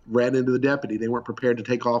ran into the deputy. They weren't prepared to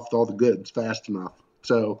take off all the goods fast enough.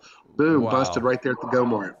 So, boom, busted right there at the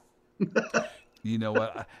Go-Mart. You know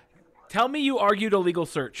what? Tell me you argued a legal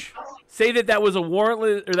search. Say that was a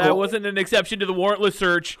warrantless, or that wasn't an exception to the warrantless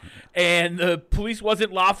search, and the police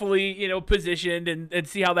wasn't lawfully, positioned, and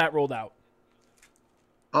see how that rolled out.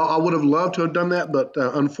 I would have loved to have done that, but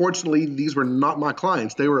unfortunately, these were not my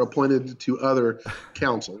clients. They were appointed to other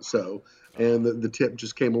counsel. So, and the tip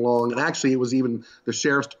just came along, and actually, it was even the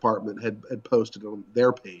sheriff's department had posted on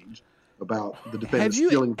their page about the defendant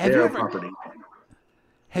stealing their property.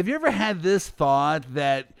 Have you ever had this thought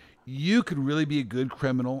that you could really be a good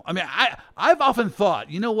criminal? I mean, I've often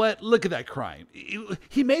thought, you know what? Look at that crime.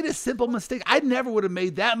 He made a simple mistake. I never would have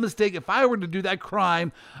made that mistake. If I were to do that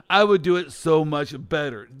crime, I would do it so much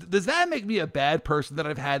better. Does that make me a bad person that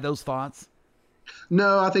I've had those thoughts?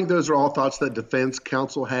 No, I think those are all thoughts that defense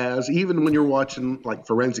counsel has, even when you're watching like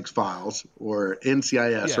Forensics Files or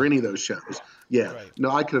NCIS or any of those shows. Yeah, right. No,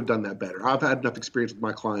 I could have done that better. I've had enough experience with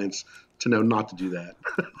my clients to know not to do that.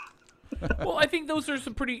 Well, I think those are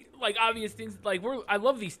some pretty obvious things. I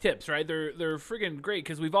love these tips, right? They're friggin' great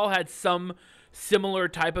because we've all had some similar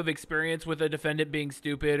type of experience with a defendant being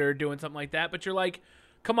stupid or doing something like that. But you're like,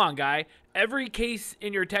 come on, guy. Every case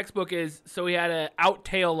in your textbook is so he had an out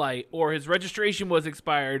tail light or his registration was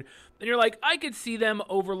expired. And you're like, I could see them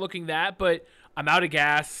overlooking that, but I'm out of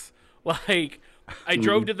gas. I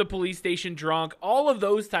drove to the police station drunk. All of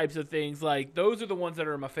those types of things, those are the ones that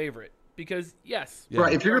are my favorite. Because, yes.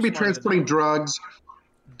 Right. If you're going to be transporting drugs,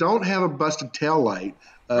 don't have a busted tail light.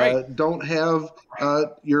 Right. Don't have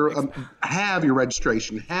have your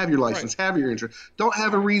registration, have your license, have your insurance. Don't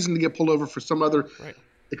have a reason to get pulled over for some other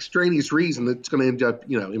extraneous reason that's going to end up,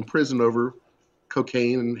 in prison over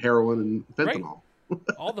cocaine and heroin and fentanyl. Right.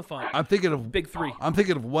 All the fun. I'm thinking of big three. I'm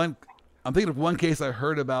thinking of one case I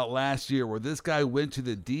heard about last year where this guy went to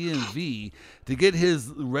the DMV to get his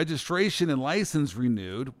registration and license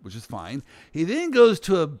renewed, which is fine. He then goes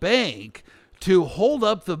to a bank to hold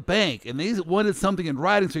up the bank, and they wanted something in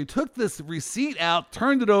writing. So he took this receipt out,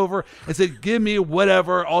 turned it over, and said, "Give me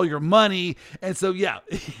whatever, all your money." And so, yeah,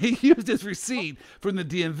 he used his receipt from the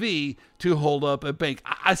DMV to hold up a bank.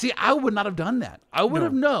 I see. I would not have done that. I would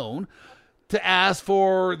have known to ask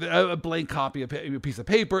for a blank copy of a piece of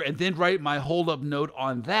paper and then write my hold-up note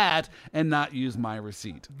on that and not use my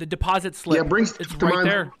receipt. The deposit slip. Yeah, it's right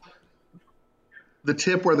there. The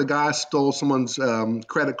tip where the guy stole someone's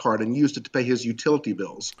credit card and used it to pay his utility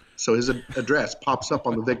bills. So his address pops up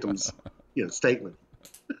on the victim's statement.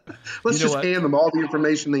 Let's just hand them all the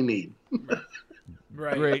information they need.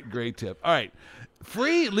 Right. Great tip. All right.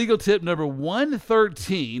 Free legal tip number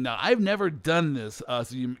 113. Now, I've never done this, so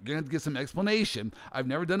you're going to get some explanation. I've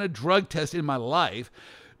never done a drug test in my life.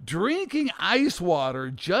 Drinking ice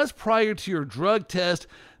water just prior to your drug test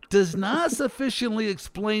does not sufficiently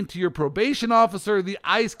explain to your probation officer the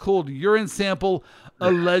ice-cold urine sample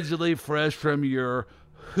allegedly fresh from your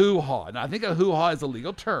hoo-ha. Now, I think a hoo-ha is a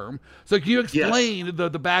legal term. So can you explain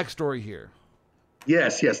the backstory here?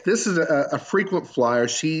 Yes. This is a frequent flyer.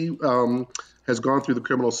 She has gone through the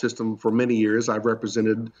criminal system for many years. I've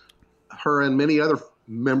represented her and many other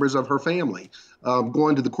members of her family.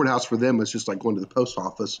 Going to the courthouse for them is just like going to the post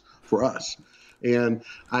office for us. And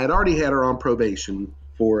I had already had her on probation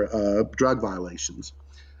for drug violations.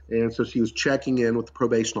 And so she was checking in with the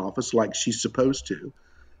probation office like she's supposed to.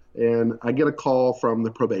 And I get a call from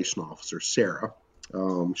the probation officer, Sarah.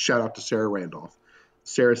 Shout out to Sarah Randolph.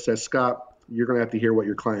 Sarah says, "Scott, you're going to have to hear what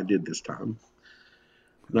your client did this time."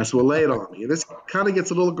 And I said, "Well, lay it on me." And this kind of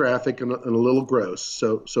gets a little graphic and a little gross.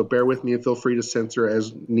 So bear with me and feel free to censor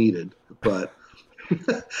as needed. But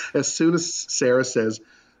as soon as Sarah says,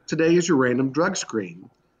 "Today is your random drug screen,"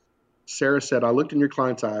 Sarah said, "I looked in your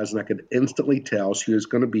client's eyes and I could instantly tell she was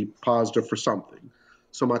going to be positive for something."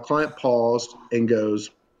 So my client paused and goes,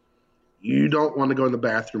 "You don't want to go in the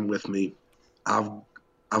bathroom with me.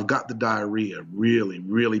 I've got the diarrhea really,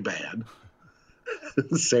 really bad."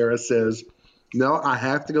 Sarah says, "No, I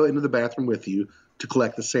have to go into the bathroom with you to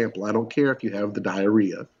collect the sample. I don't care if you have the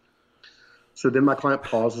diarrhea." So then my client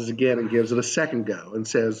pauses again and gives it a second go and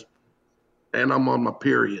says, "And I'm on my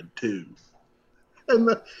period too." And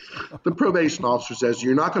the probation officer says,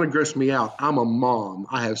 "You're not going to gross me out. I'm a mom.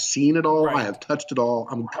 I have seen it all. Right. I have touched it all.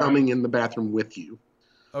 I'm coming in the bathroom with you."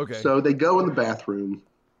 Okay. So they go in the bathroom,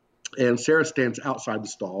 and Sarah stands outside the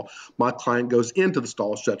stall. My client goes into the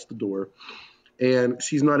stall, shuts the door, and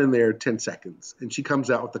she's not in there 10 seconds. And she comes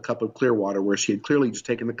out with a cup of clear water where she had clearly just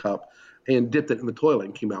taken the cup and dipped it in the toilet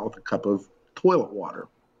and came out with a cup of toilet water,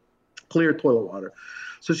 clear toilet water.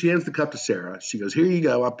 So she hands the cup to Sarah. She goes, "Here you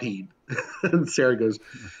go, I peed." And Sarah goes,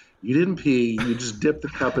 "You didn't pee. You just dipped the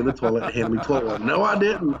cup in the toilet and handed me toilet water." "No, I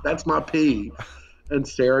didn't. That's my pee." And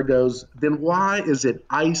Sarah goes, "Then why is it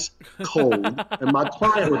ice cold?" And my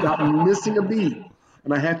client, without missing a beat,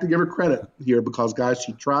 and I have to give her credit here because, guys,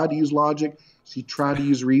 she tried to use logic. She tried to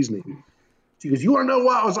use reasoning. She goes, "You want to know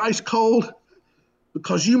why it was ice cold?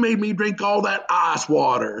 Because you made me drink all that ice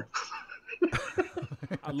water."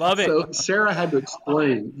 I love it. So Sarah had to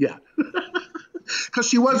explain, because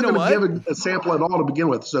she wasn't going to give a sample at all to begin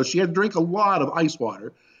with. So she had to drink a lot of ice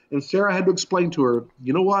water. And Sarah had to explain to her,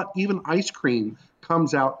 you know what? Even ice cream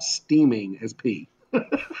comes out steaming as pee. Right.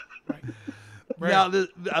 Now,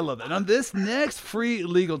 I love that. On this next free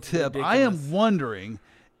legal tip, I am wondering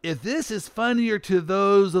if this is funnier to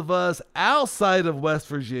those of us outside of West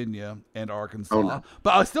Virginia and Arkansas. Oh, no.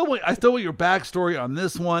 But I still want your backstory on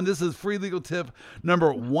this one. This is free legal tip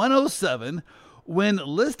number 107. When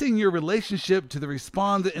listing your relationship to the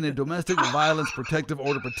respondent in a domestic violence protective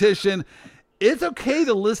order petition, it's okay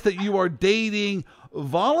to list that you are dating.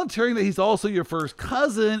 Volunteering that he's also your first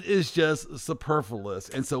cousin is just superfluous.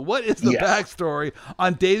 And so what is the backstory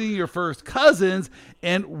on dating your first cousins,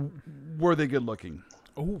 and were they good looking?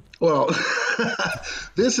 Oh. Well,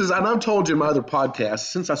 this is, and I've told you in my other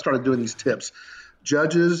podcasts, since I started doing these tips,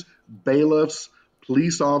 judges, bailiffs,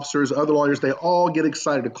 police officers, other lawyers, they all get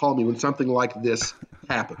excited to call me when something like this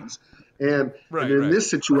happens. And in this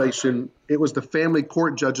situation, it was the family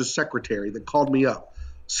court judge's secretary that called me up.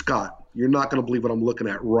 "Scott, you're not going to believe what I'm looking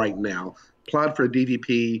at right now. Applied for a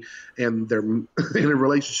DVP, and they're in a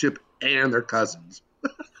relationship, and they're cousins."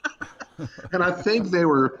 And I think they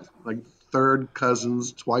were like third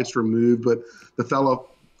cousins, twice removed, but the fellow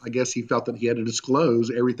I guess he felt that he had to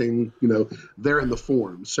disclose everything, there in the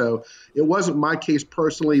form. So it wasn't my case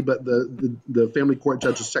personally, but the family court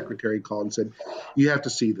judge's secretary called and said, you have to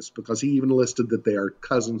see this, because he even listed that they are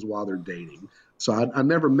cousins while they're dating. So I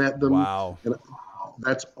never met them. Wow. And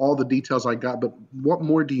that's all the details I got. But what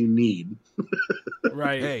more do you need?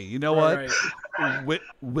 Right. Hey, you know what? Right.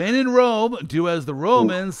 When in Rome, do as the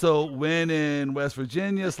Romans. So when in West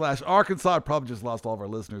Virginia / Arkansas, I probably just lost all of our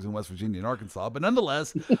listeners in West Virginia and Arkansas. But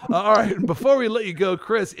nonetheless, all right, before we let you go,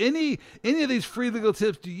 Chris, any of these free legal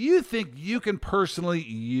tips do you think you can personally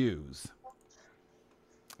use?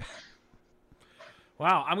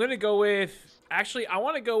 Wow, I'm going to go with... Actually, I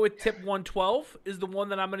want to go with tip 112 is the one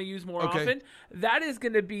that I'm going to use more often. That is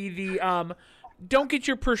going to be the don't get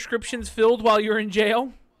your prescriptions filled while you're in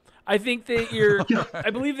jail. I think that I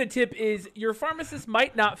believe the tip is your pharmacist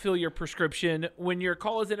might not fill your prescription when your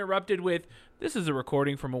call is interrupted with, this is a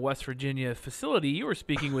recording from a West Virginia facility. You were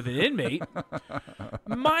speaking with an inmate.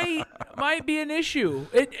 might be an issue.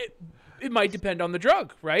 It might depend on the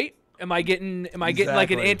drug, right? Am I getting like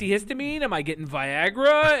an antihistamine? Am I getting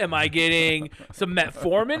Viagra? Am I getting some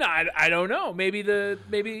metformin? I don't know. Maybe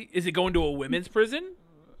is it going to a women's prison?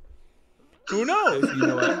 Who knows? You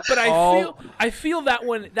know what? But I feel that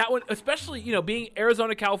one, especially, being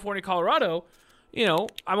Arizona, California, Colorado,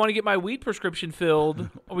 I want to get my weed prescription filled.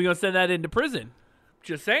 Are we going to send that into prison?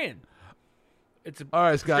 Just saying. All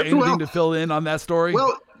right, Scott, anything to fill in on that story?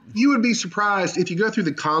 Well, you would be surprised if you go through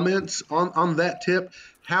the comments on that tip,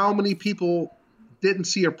 how many people didn't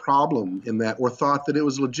see a problem in that or thought that it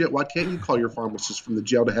was legit. Why can't you call your pharmacist from the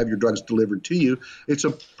jail to have your drugs delivered to you? It's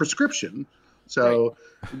a prescription. So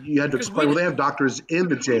you had to explain, they have doctors in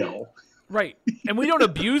the jail. Right. And we don't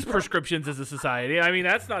abuse prescriptions as a society. I mean,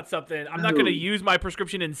 that's not something, I'm not going to use my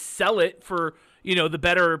prescription and sell it for, the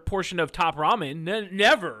better portion of Top Ramen.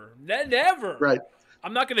 Never. Right.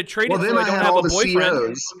 I'm not going to trade it so I don't have a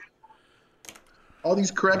boyfriend. COs. All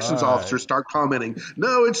these corrections officers start commenting,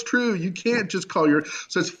 no, it's true. You can't just call your –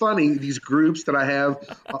 so it's funny, these groups that I have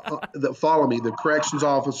that follow me, the corrections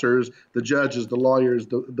officers, the judges, the lawyers,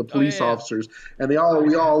 the police officers, and we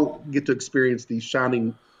all get to experience these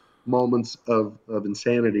shining moments of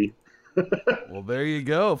insanity. Well, there you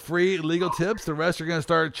go. Free legal tips. The rest are going to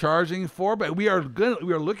start charging for, but we are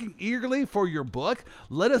looking eagerly for your book.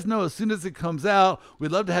 Let us know as soon as it comes out.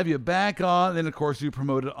 We'd love to have you back on. And of course, you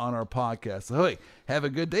promote it on our podcast. So, hey, have a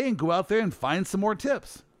good day and go out there and find some more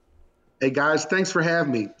tips. Hey guys, thanks for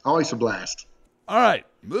having me. Always a blast. All right,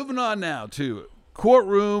 moving on now to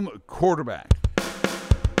Courtroom Quarterback.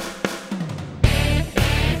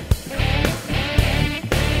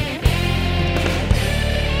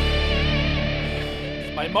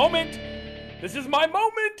 Moment. This is my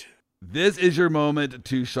moment. This is your moment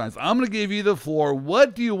to shine. So I'm going to give you the floor.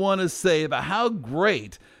 What do you want to say about how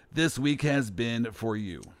great this week has been for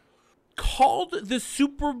you? Called the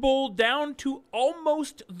Super Bowl down to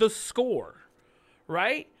almost the score,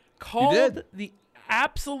 right? Called the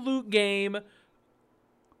absolute game,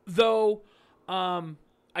 though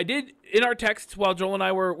I did, in our texts while Joel and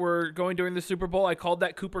I were going during the Super Bowl, I called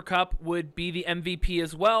that Cooper Kupp would be the MVP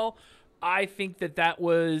as well. I think that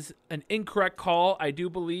was an incorrect call. I do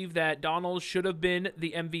believe that Donald should have been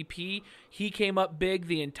the MVP. He came up big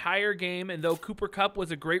the entire game, and though Cooper Kupp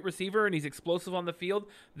was a great receiver and he's explosive on the field,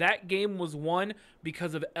 that game was won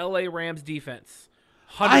because of LA Rams defense.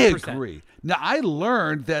 100%. I agree. Now, I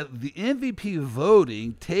learned that the MVP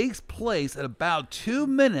voting takes place at about 2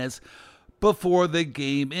 minutes before the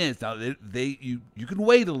game ends. Now, you can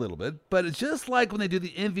wait a little bit, but it's just like when they do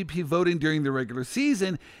the MVP voting during the regular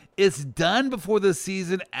season. It's done before the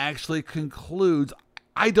season actually concludes.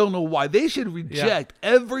 I don't know why. They should reject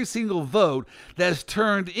every single vote that's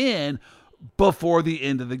turned in before the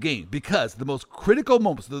end of the game, because the most critical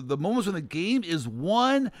moments, the moments when the game is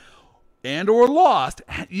won and or lost,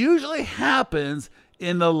 usually happens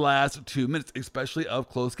in the last 2 minutes, especially of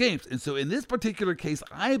close games. And so in this particular case,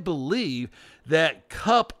 I believe that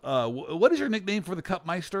Kupp, what is your nickname for the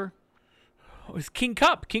Kuppmeister? It was King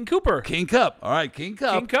Kupp, King Cooper. King Kupp. All right, King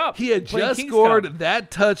Kupp. King Kupp. He had just scored that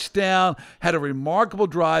touchdown, had a remarkable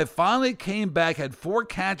drive, finally came back, had 4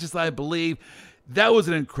 catches, I believe. That was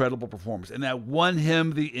an incredible performance, and that won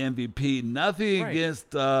him the MVP. Nothing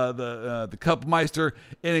against the Kuppmeister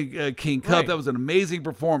and King Kupp. That was an amazing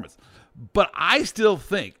performance. But I still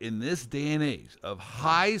think in this day and age of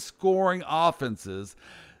high-scoring offenses,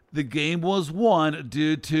 the game was won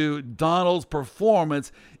due to Donald's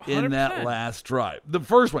performance in 100%. That last drive. The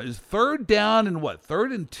first one is 3rd down and what?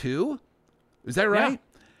 3rd and 2? Is that right?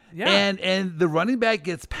 Yeah. And the running back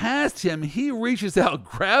gets past him. He reaches out,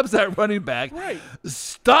 grabs that running back, Right.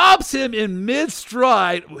 stops him in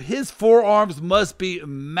mid-stride. His forearms must be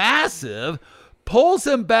massive. Pulls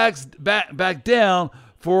him back down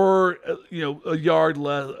for a yard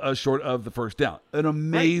short of the first down. An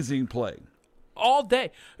amazing play. All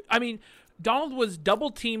day. I mean, Donald was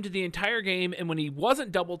double-teamed the entire game, and when he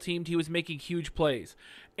wasn't double-teamed, he was making huge plays.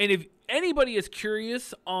 And if anybody is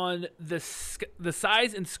curious on the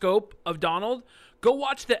size and scope of Donald, go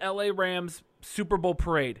watch the LA Rams Super Bowl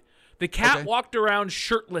parade. The cat walked around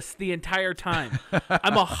shirtless the entire time.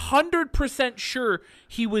 I'm 100% sure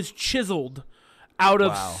he was chiseled out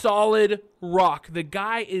of solid rock. The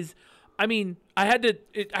guy is... I mean, I had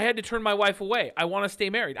to turn my wife away. I want to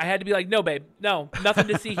stay married. I had to be like, no, babe, no, nothing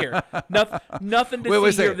to see here. Nothing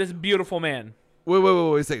to see here of this beautiful man. Wait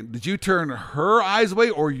a second. Did you turn her eyes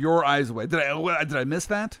away or your eyes away? Did I miss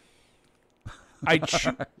that?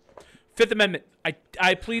 Fifth Amendment.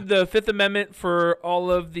 I plead the Fifth Amendment for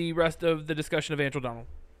all of the rest of the discussion of Andrew Donald.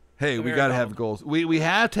 Hey, we got to have goals. We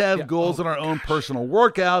have to have goals in our own personal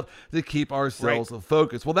workout to keep ourselves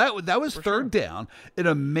focused. Well, that was third down, an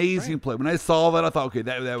amazing play. When I saw that, I thought, okay,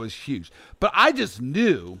 that was huge. But I just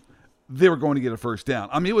knew they were going to get a first down.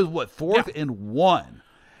 I mean, it was fourth and 1.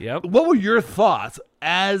 Yep. What were your thoughts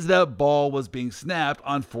as that ball was being snapped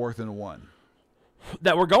on 4th and 1?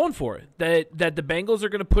 That we're going for it. That the Bengals are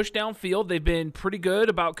going to push downfield. They've been pretty good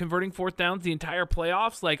about converting fourth downs the entire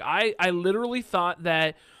playoffs. Like I literally thought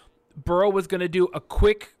that Burrow was going to do a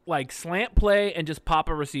quick slant play and just pop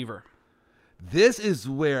a receiver. This is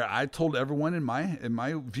where I told everyone in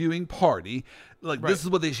my viewing party, this is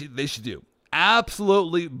what they should do.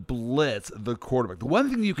 Absolutely blitz the quarterback. The one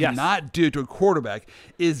thing you cannot do to a quarterback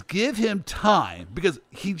is give him time because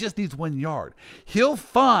he just needs 1 yard. He'll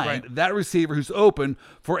find that receiver who's open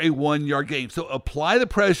for a 1 yard gain. So apply the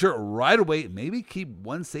pressure right away. Maybe keep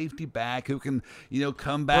one safety back who can,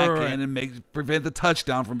 come back in and prevent the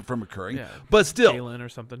touchdown from occurring. Yeah. But still, Jalen or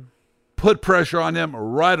something. Put pressure on him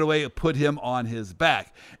right away, put him on his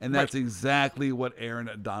back. And that's exactly what Aaron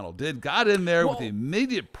Donald did. Got in there with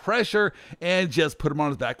immediate pressure and just put him on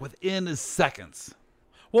his back within seconds.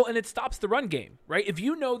 Well, and it stops the run game, right? If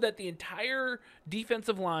you know that the entire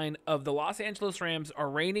defensive line of the Los Angeles Rams are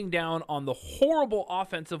raining down on the horrible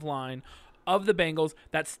offensive line of the Bengals,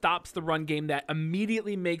 that stops the run game. That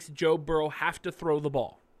immediately makes Joe Burrow have to throw the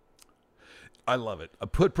ball. I love it.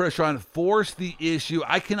 Put pressure on, force the issue.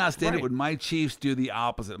 I cannot stand it when my Chiefs do the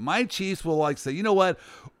opposite. My Chiefs will say, you know what?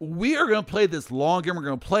 We are going to play this long game. We're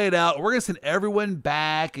going to play it out. We're going to send everyone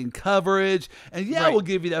back in coverage. And we'll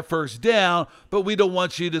give you that first down, but we don't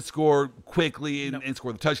want you to score quickly and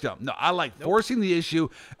score the touchdown. No, I like forcing the issue,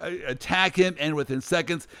 attack him, and within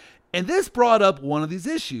seconds. And this brought up one of these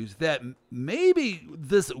issues that maybe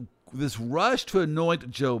this rush to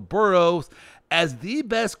anoint Joe Burrow as the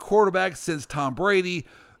best quarterback since Tom Brady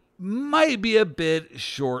might be a bit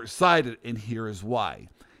short-sighted, and here is why.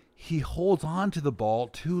 He holds on to the ball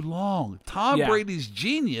too long. Tom Brady's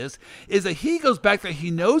genius is that he goes back there,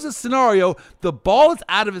 he knows a scenario, the ball is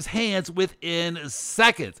out of his hands within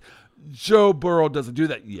seconds. Joe Burrow doesn't do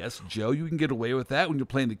that. Yes, Joe, you can get away with that when you're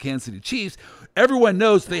playing the Kansas City Chiefs. Everyone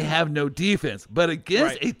knows they have no defense, but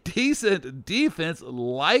against a decent defense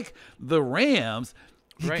like the Rams,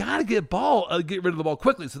 you got to get rid of the ball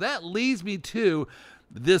quickly. So that leads me to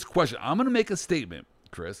this question. I'm going to make a statement,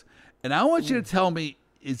 Chris, and I want you to tell me,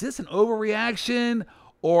 is this an overreaction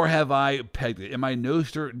or have I pegged it? Am I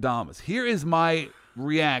Nostradamus? Here is my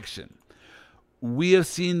reaction. We have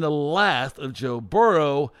seen the last of Joe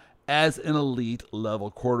Burrow as an elite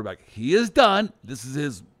level quarterback. He is done. This is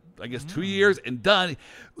his, 2 years and done.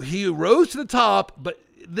 He rose to the top, but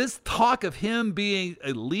this talk of him being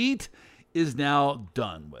elite is now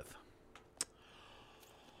done with.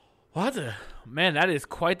 Well, that is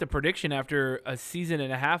quite the prediction after a season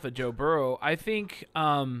and a half of Joe Burrow. I think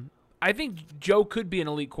Joe could be an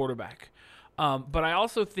elite quarterback, but I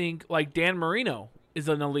also think Dan Marino is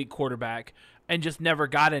an elite quarterback and just never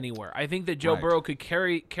got anywhere. I think that Joe Burrow could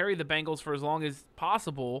carry the Bengals for as long as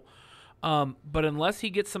possible, but unless he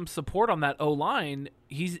gets some support on that O-line,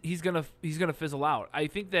 he's gonna fizzle out. I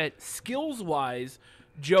think that skills wise,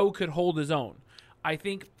 Joe could hold his own. I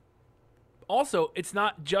think also it's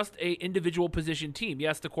not just a individual position team.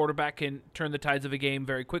 Yes, the quarterback can turn the tides of a game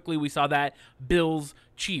very quickly. We saw that Bills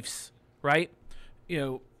Chiefs, right?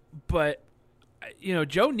 But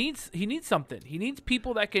Joe needs something. He needs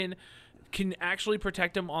people that can actually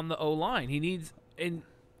protect him on the O-line. He needs,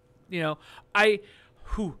 I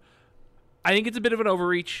think it's a bit of an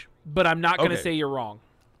overreach, but I'm not going to say you're wrong.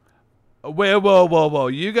 Wait, whoa!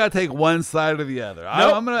 You got to take one side or the other.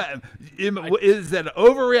 Nope. I'm gonna. Is that an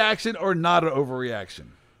overreaction or not an overreaction?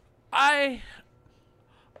 I'm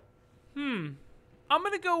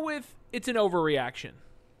gonna go with it's an overreaction.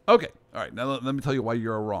 Okay, all right. Now let me tell you why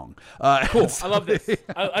you're wrong. Cool. I love this.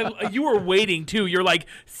 You were waiting too. You're like,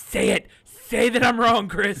 say it. Say that I'm wrong,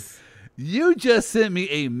 Chris. You just sent me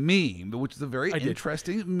a meme, which is a very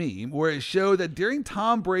interesting meme, where it showed that during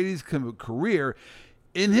Tom Brady's career,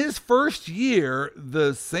 in his first year,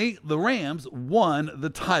 the Rams won the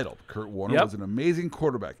title. Kurt Warner was an amazing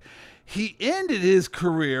quarterback. He ended his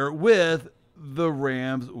career with the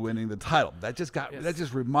Rams winning the title. That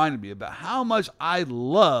just reminded me about how much I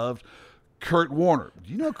loved Kurt Warner.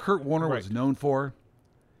 Do you know what Kurt Warner was known for?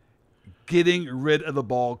 Getting rid of the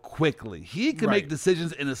ball quickly. He can make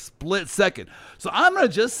decisions in a split second. So I'm going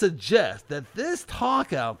to just suggest that this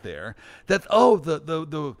talk out there that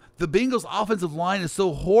the Bengals offensive line is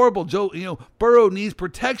so horrible, Burrow needs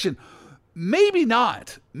protection. Maybe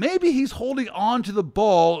not. Maybe he's holding on to the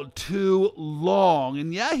ball too long.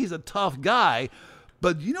 And yeah, he's a tough guy,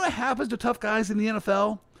 but you know what happens to tough guys in the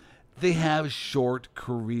NFL? They have short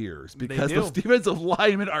careers because those defensive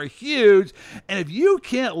linemen are huge. And if you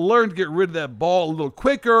can't learn to get rid of that ball a little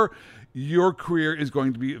quicker, your career is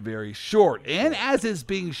going to be very short. And as it's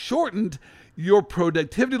being shortened, your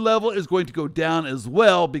productivity level is going to go down as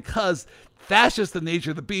well, because that's just the nature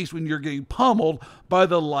of the beast when you're getting pummeled by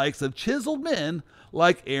the likes of chiseled men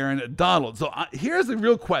like Aaron Donald. So here's the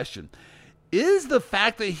real question. Is the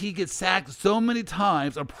fact that he gets sacked so many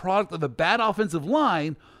times a product of a bad offensive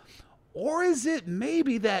line, or is it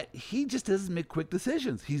maybe that he just doesn't make quick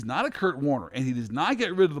decisions? He's not a Kurt Warner, and he does not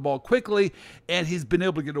get rid of the ball quickly, and he's been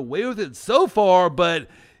able to get away with it so far. But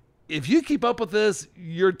if you keep up with this,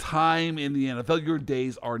 your time in the NFL, your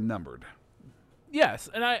days are numbered. Yes,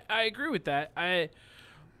 and I agree with that. I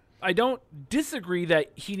don't disagree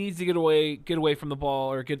that he needs to get away from the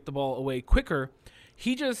ball or get the ball away quicker.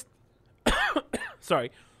 He just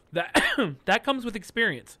sorry, that comes with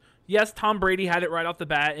experience. Yes, Tom Brady had it right off the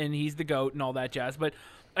bat, and he's the GOAT and all that jazz. But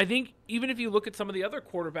I think even if you look at some of the other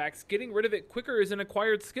quarterbacks, getting rid of it quicker is an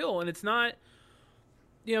acquired skill, and it's not.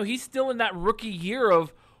 He's still in that rookie year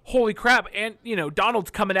of holy crap, and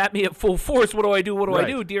Donald's coming at me at full force. What do I do? What do I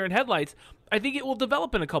do? Deer in headlights. I think it will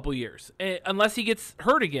develop in a couple years, unless he gets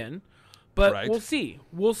hurt again. But we'll see.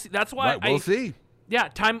 We'll see. That's why we'll see. Yeah,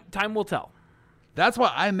 time will tell. That's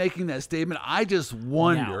why I'm making that statement. I just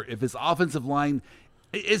wonder if his offensive line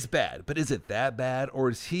is bad, but is it that bad, or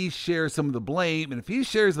does he share some of the blame? And if he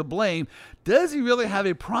shares the blame, does he really have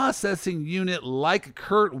a processing unit like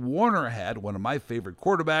Kurt Warner had, one of my favorite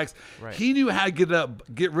quarterbacks? Right. He knew how to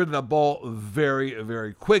get rid of the ball very,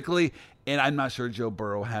 very quickly, and I'm not sure Joe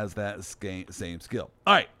Burrow has that same skill.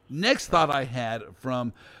 All right, next thought I had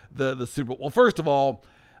from the Super Bowl. Well, first of all,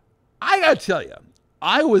 I got to tell you,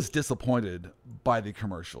 I was disappointed by the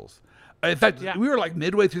commercials. In fact, we were like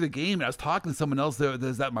midway through the game, and I was talking to someone else that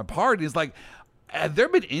was at my party. It's like, have there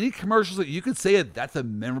been any commercials that you could say that's a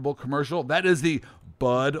memorable commercial? That is the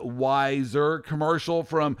Budweiser commercial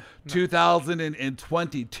from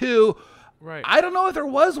 2022. Right. I don't know if there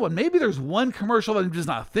was one. Maybe there's one commercial that I'm just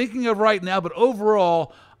not thinking of right now, but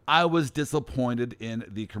overall, I was disappointed in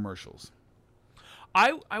the commercials.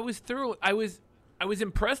 I was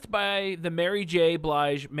impressed by the Mary J.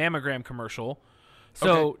 Blige mammogram commercial.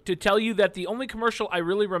 So to tell you that the only commercial I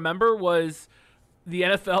really remember was the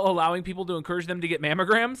NFL allowing people to encourage them to get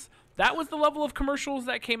mammograms, that was the level of commercials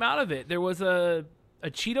that came out of it. There was a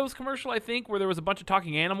Cheetos commercial, I think, where there was a bunch of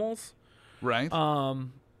talking animals. Right.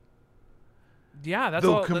 Yeah, that's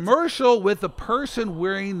the commercial with the person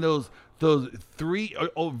wearing those three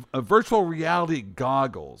virtual reality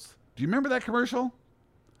goggles. Do you remember that commercial?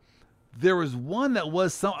 There was one that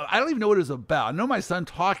was I don't even know what it was about. I know my son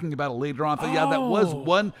talking about it later on. I thought, that was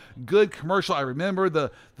one good commercial. I remember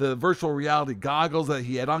the virtual reality goggles that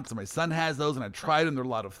he had on, because my son has those, and I tried them. They're a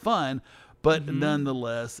lot of fun, but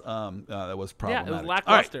nonetheless, that was problematic. Yeah, it was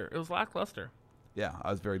lackluster. Right. It was lackluster. Yeah,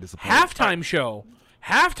 I was very disappointed.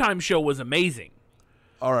 Halftime show was amazing.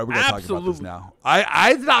 All right, we're going to talk about this now.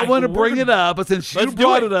 I did not want to bring it up, but since you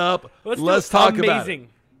brought it up, let's talk about it. Amazing.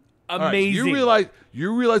 Right,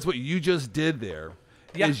 you realize what you just did there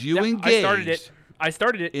is you engaged. I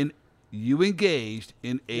started it. You engaged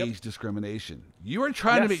in age discrimination. You are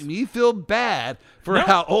trying to make me feel bad for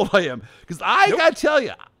how old I am. Because I got to tell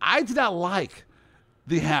you, I did not like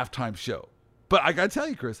the halftime show. But I got to tell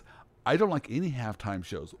you, Chris, I don't like any halftime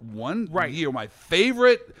shows. One year, my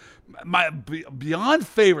beyond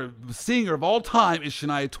favorite singer of all time is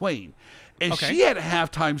Shania Twain. And she had a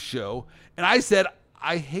halftime show, and I said,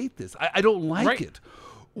 I hate this. I don't like it.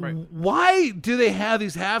 Right. Why do they have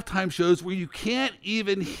these halftime shows where you can't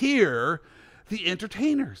even hear the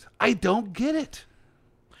entertainers? I don't get it.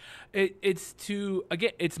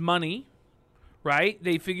 It's money, right?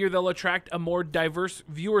 They figure they'll attract a more diverse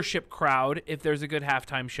viewership crowd if there's a good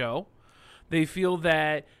halftime show. They feel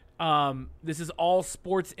that this is all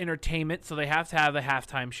sports entertainment, so they have to have a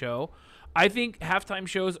halftime show. I think halftime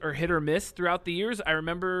shows are hit or miss throughout the years. I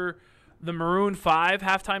remember the Maroon 5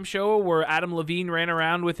 halftime show where Adam Levine ran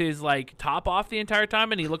around with his top off the entire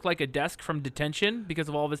time, and he looked like a desk from detention because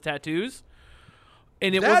of all of his tattoos.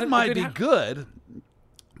 And that might be good,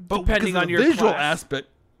 but depending on your visual class. aspect.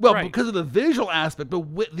 Well, Right. because of the visual aspect, but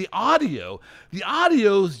with the audio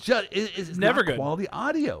is just it's never not good. quality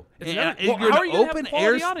audio. It's And never, you're how in are you going to open have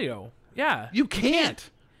quality air. audio? Yeah. You can't.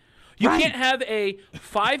 You Right. can't have a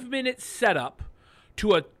 5-minute setup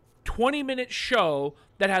to a 20-minute show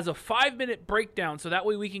that has a 5-minute breakdown, so that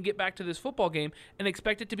way we can get back to this football game and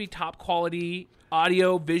expect it to be top quality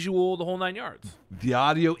audio, visual, the whole 9 yards. The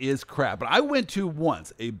audio is crap. But I went to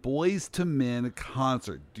once a Boys to Men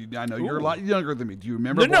concert. I know you're a lot younger than me. Do you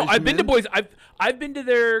remember? No, Boyz I've II been to Men? Boys. I've been to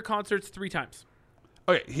their concerts 3 times.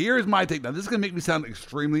 Okay, here's my take. Now, this is going to make me sound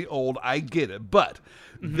extremely old. I get it. But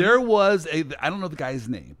Mm-hmm. there was I don't know the guy's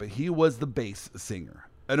name, but he was the bass singer.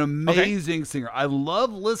 An amazing singer. I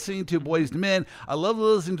love listening to Boyz II Men. I love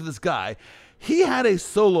listening to this guy. He had a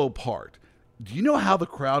solo part. Do you know how the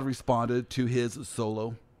crowd responded to his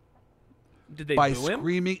solo? Did they By boo him?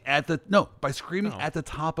 screaming at the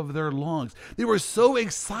top of their lungs. They were so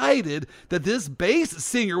excited that this bass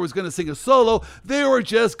singer was going to sing a solo. They were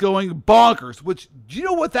just going bonkers. Which, do you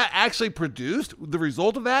know what that actually produced? The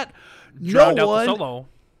result of that? Drowned out the solo.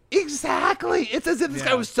 Exactly. It's as if this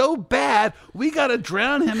guy was so bad, we got to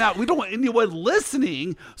drown him out. We don't want anyone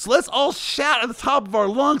listening, so let's all shout at the top of our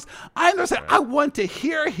lungs. I understand. I want to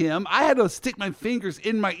hear him. I had to stick my fingers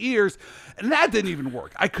in my ears, and that didn't even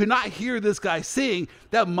work. I could not hear this guy sing.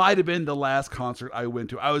 That might have been the last concert I went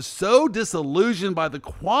to. I was so disillusioned by the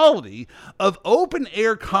quality of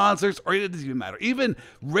open-air concerts, or it doesn't even matter. Even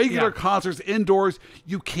regular concerts indoors,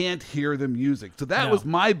 you can't hear the music. So that was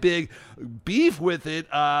my big beef with it.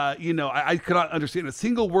 I could not understand a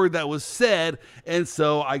single word that was said, and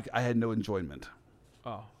so I had no enjoyment.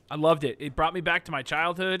 Oh, I loved it. It brought me back to my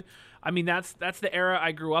childhood. I mean, that's the era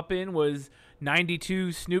I grew up in, was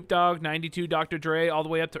 92 Snoop Dogg, 92 Dr. Dre, all the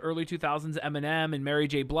way up to early 2000s Eminem and Mary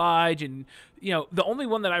J. Blige. And, the only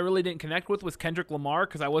one that I really didn't connect with was Kendrick Lamar,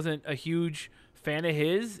 because I wasn't a huge fan of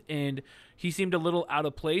his, and he seemed a little out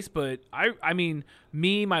of place. But I mean,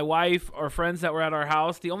 me, my wife, our friends that were at our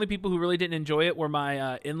house, the only people who really didn't enjoy it were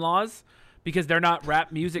my in-laws, because they're not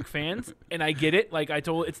rap music fans. And I get it. Like I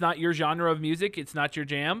told, it's not your genre of music. It's not your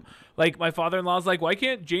jam. Like my father-in-law's like, why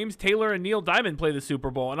can't James Taylor and Neil Diamond play the Super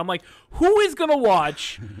Bowl? And I'm like, who is going to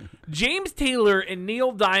watch James Taylor and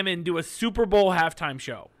Neil Diamond do a Super Bowl halftime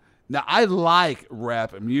show? Now, I like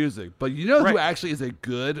rap music, but you know who actually is a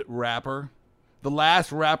good rapper? The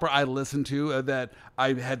last rapper I listened to that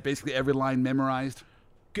I had basically every line memorized?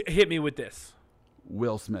 Hit me with this.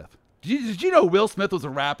 Will Smith. Did you know Will Smith was a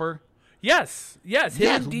rapper? Yes. Yes,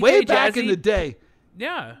 DJ way back in Jazzy. the day.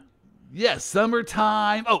 Yeah. Yes,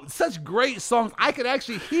 Summertime. Oh, such great songs. I could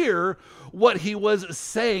actually hear what he was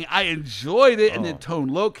saying. I enjoyed it, and then Tone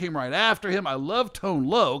Loc came right after him. I love Tone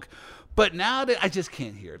Loc. But nowadays, I just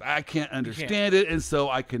can't hear it. I can't understand it, and so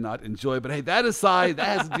I cannot enjoy it. But hey, that aside, that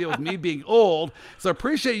has to deal with me being old. So I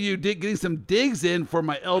appreciate you getting some digs in for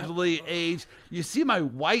my elderly age. You see my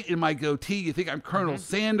white in my goatee, you think I'm Colonel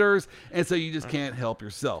Sanders, and so you just can't help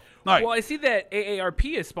yourself. All right. Well, I see that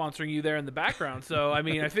AARP is sponsoring you there in the background. So, I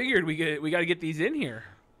mean, I figured we got to get these in here.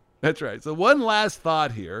 That's right. So one last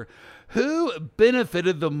thought here. Who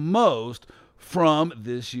benefited the most from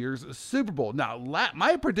this year's Super Bowl? Now,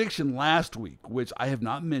 my prediction last week, which I have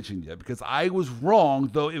not mentioned yet because I was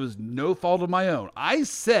wrong, though it was no fault of my own. I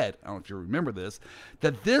said, I don't know if you remember this,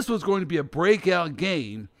 that this was going to be a breakout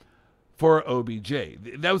game for OBJ.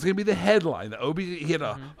 That was going to be the headline. The OBJ, he had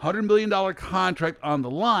a $100 million contract on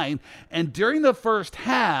the line, and during the first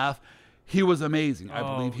half, he was amazing. I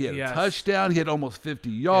believe he had a touchdown. He had almost 50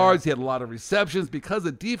 yards. He had a lot of receptions because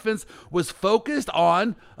the defense was focused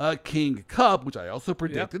on King Kupp, which I also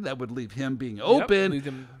predicted that would leave him being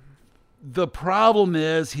open. The problem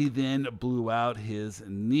is he then blew out his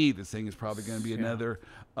knee. This thing is probably going to be another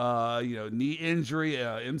knee injury,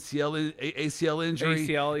 ACL injury.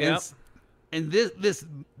 ACL, yep. And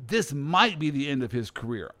this might be the end of his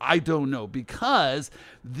career. I don't know, because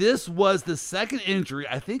this was the second injury,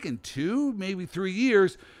 I think in 2, maybe 3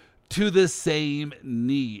 years, to the same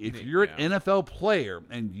knee. If you're an NFL player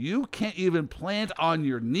and you can't even plant on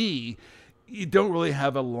your knee, you don't really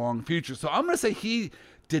have a long future. So I'm going to say he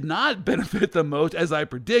did not benefit the most, as I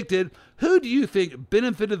predicted. Who do you think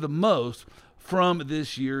benefited the most from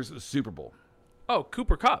this year's Super Bowl? Oh,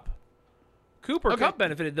 Cooper Kupp. Cooper Kupp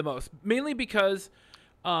benefited the most, mainly because,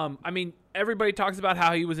 everybody talks about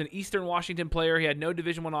how he was an Eastern Washington player. He had no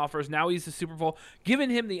Division I offers. Now he's the Super Bowl. Giving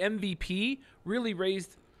him the MVP really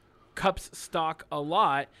raised Kupp's stock a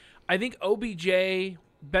lot. I think OBJ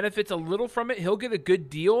benefits a little from it. He'll get a good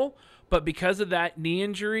deal, but because of that knee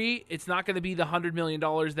injury, it's not going to be the $100 million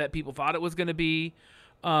that people thought it was going to be.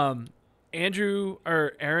 Aaron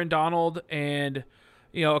Donald and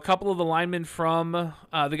a couple of the linemen from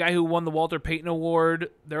the guy who won the Walter Payton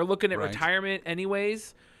Award, they're looking at retirement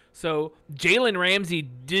anyways. So Jalen Ramsey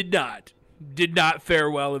did not fare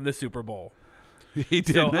well in the Super Bowl. He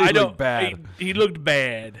did. So he looked bad. He looked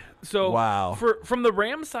bad. So wow. From the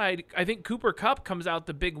Rams side, I think Cooper Kupp comes out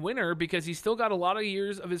the big winner because he's still got a lot of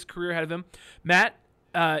years of his career ahead of him. Matt,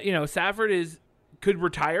 Stafford could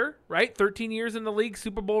retire, right? 13 years in the league,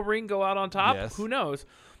 Super Bowl ring, go out on top. Yes. Who knows?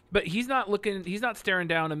 But he's not staring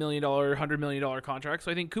down $1 million, $100 million contract.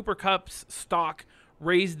 So I think Cooper Kupp's stock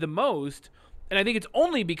raised the most, and I think it's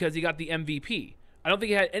only because he got the MVP. I don't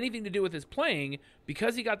think it had anything to do with his playing.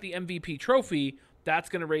 Because he got the MVP trophy, that's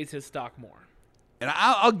going to raise his stock more. And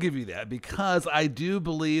I'll give you that, because I do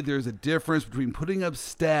believe there's a difference between putting up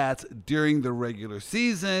stats during the regular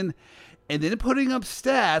season and then putting up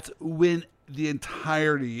stats when the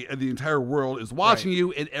entire world is watching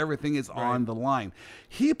you and everything is on the line.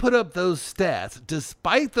 He put up those stats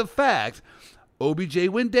despite the fact OBJ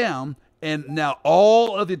went down, and now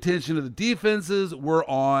all of the attention of the defenses were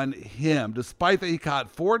on him, despite that he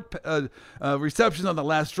caught 4 receptions on the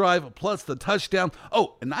last drive, plus the touchdown.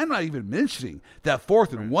 Oh, and I'm not even mentioning that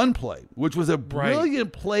 4th and 1 play, which was a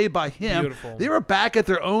brilliant play by him. Beautiful. They were back at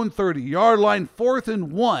their own 30-yard line, 4th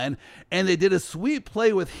and 1, and they did a sweet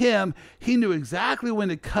play with him. He knew exactly when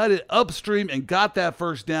to cut it upstream and got that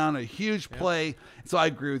first down, a huge play. So I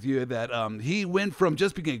agree with you that he went from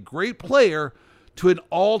just being a great player to an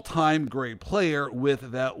all-time great player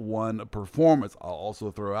with that one performance. I'll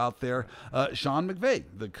also throw out there Sean McVay,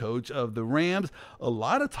 the coach of the Rams. A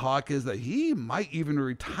lot of talk is that he might even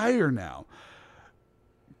retire now.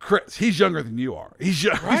 Chris, he's younger than you are. He's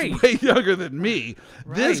way younger than me.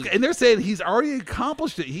 And they're saying he's already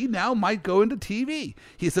accomplished it. He now might go into TV.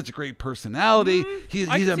 He has such a great personality. He's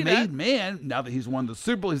a made man. Now that he's won the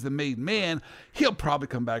Super Bowl, he's the made man. He'll probably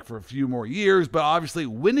come back for a few more years. But obviously,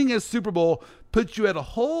 winning a Super Bowl puts you at a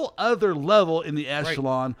whole other level in the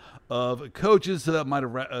echelon of coaches. So that might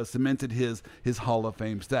have cemented his Hall of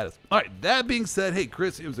Fame status. All right, that being said, hey,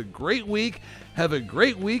 Chris, it was a great week. Have a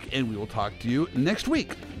great week, and we will talk to you next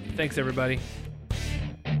week. Thanks, everybody.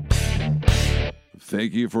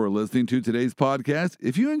 Thank you for listening to today's podcast.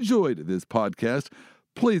 If you enjoyed this podcast,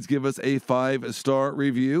 please give us a 5-star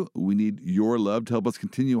review. We need your love to help us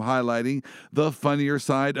continue highlighting the funnier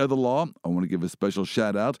side of the law. I want to give a special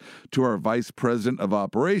shout out to our Vice President of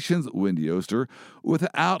Operations, Wendy Oster,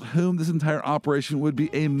 without whom this entire operation would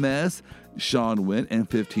be a mess. Sean Wynn and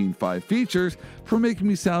 15-5 Features for making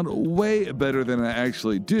me sound way better than I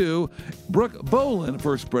actually do. Brooke Boland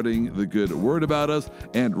for spreading the good word about us.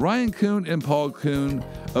 And Ryan Kuhn and Paul Kuhn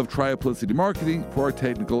of Triplicity Marketing for our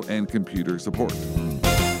technical and computer support.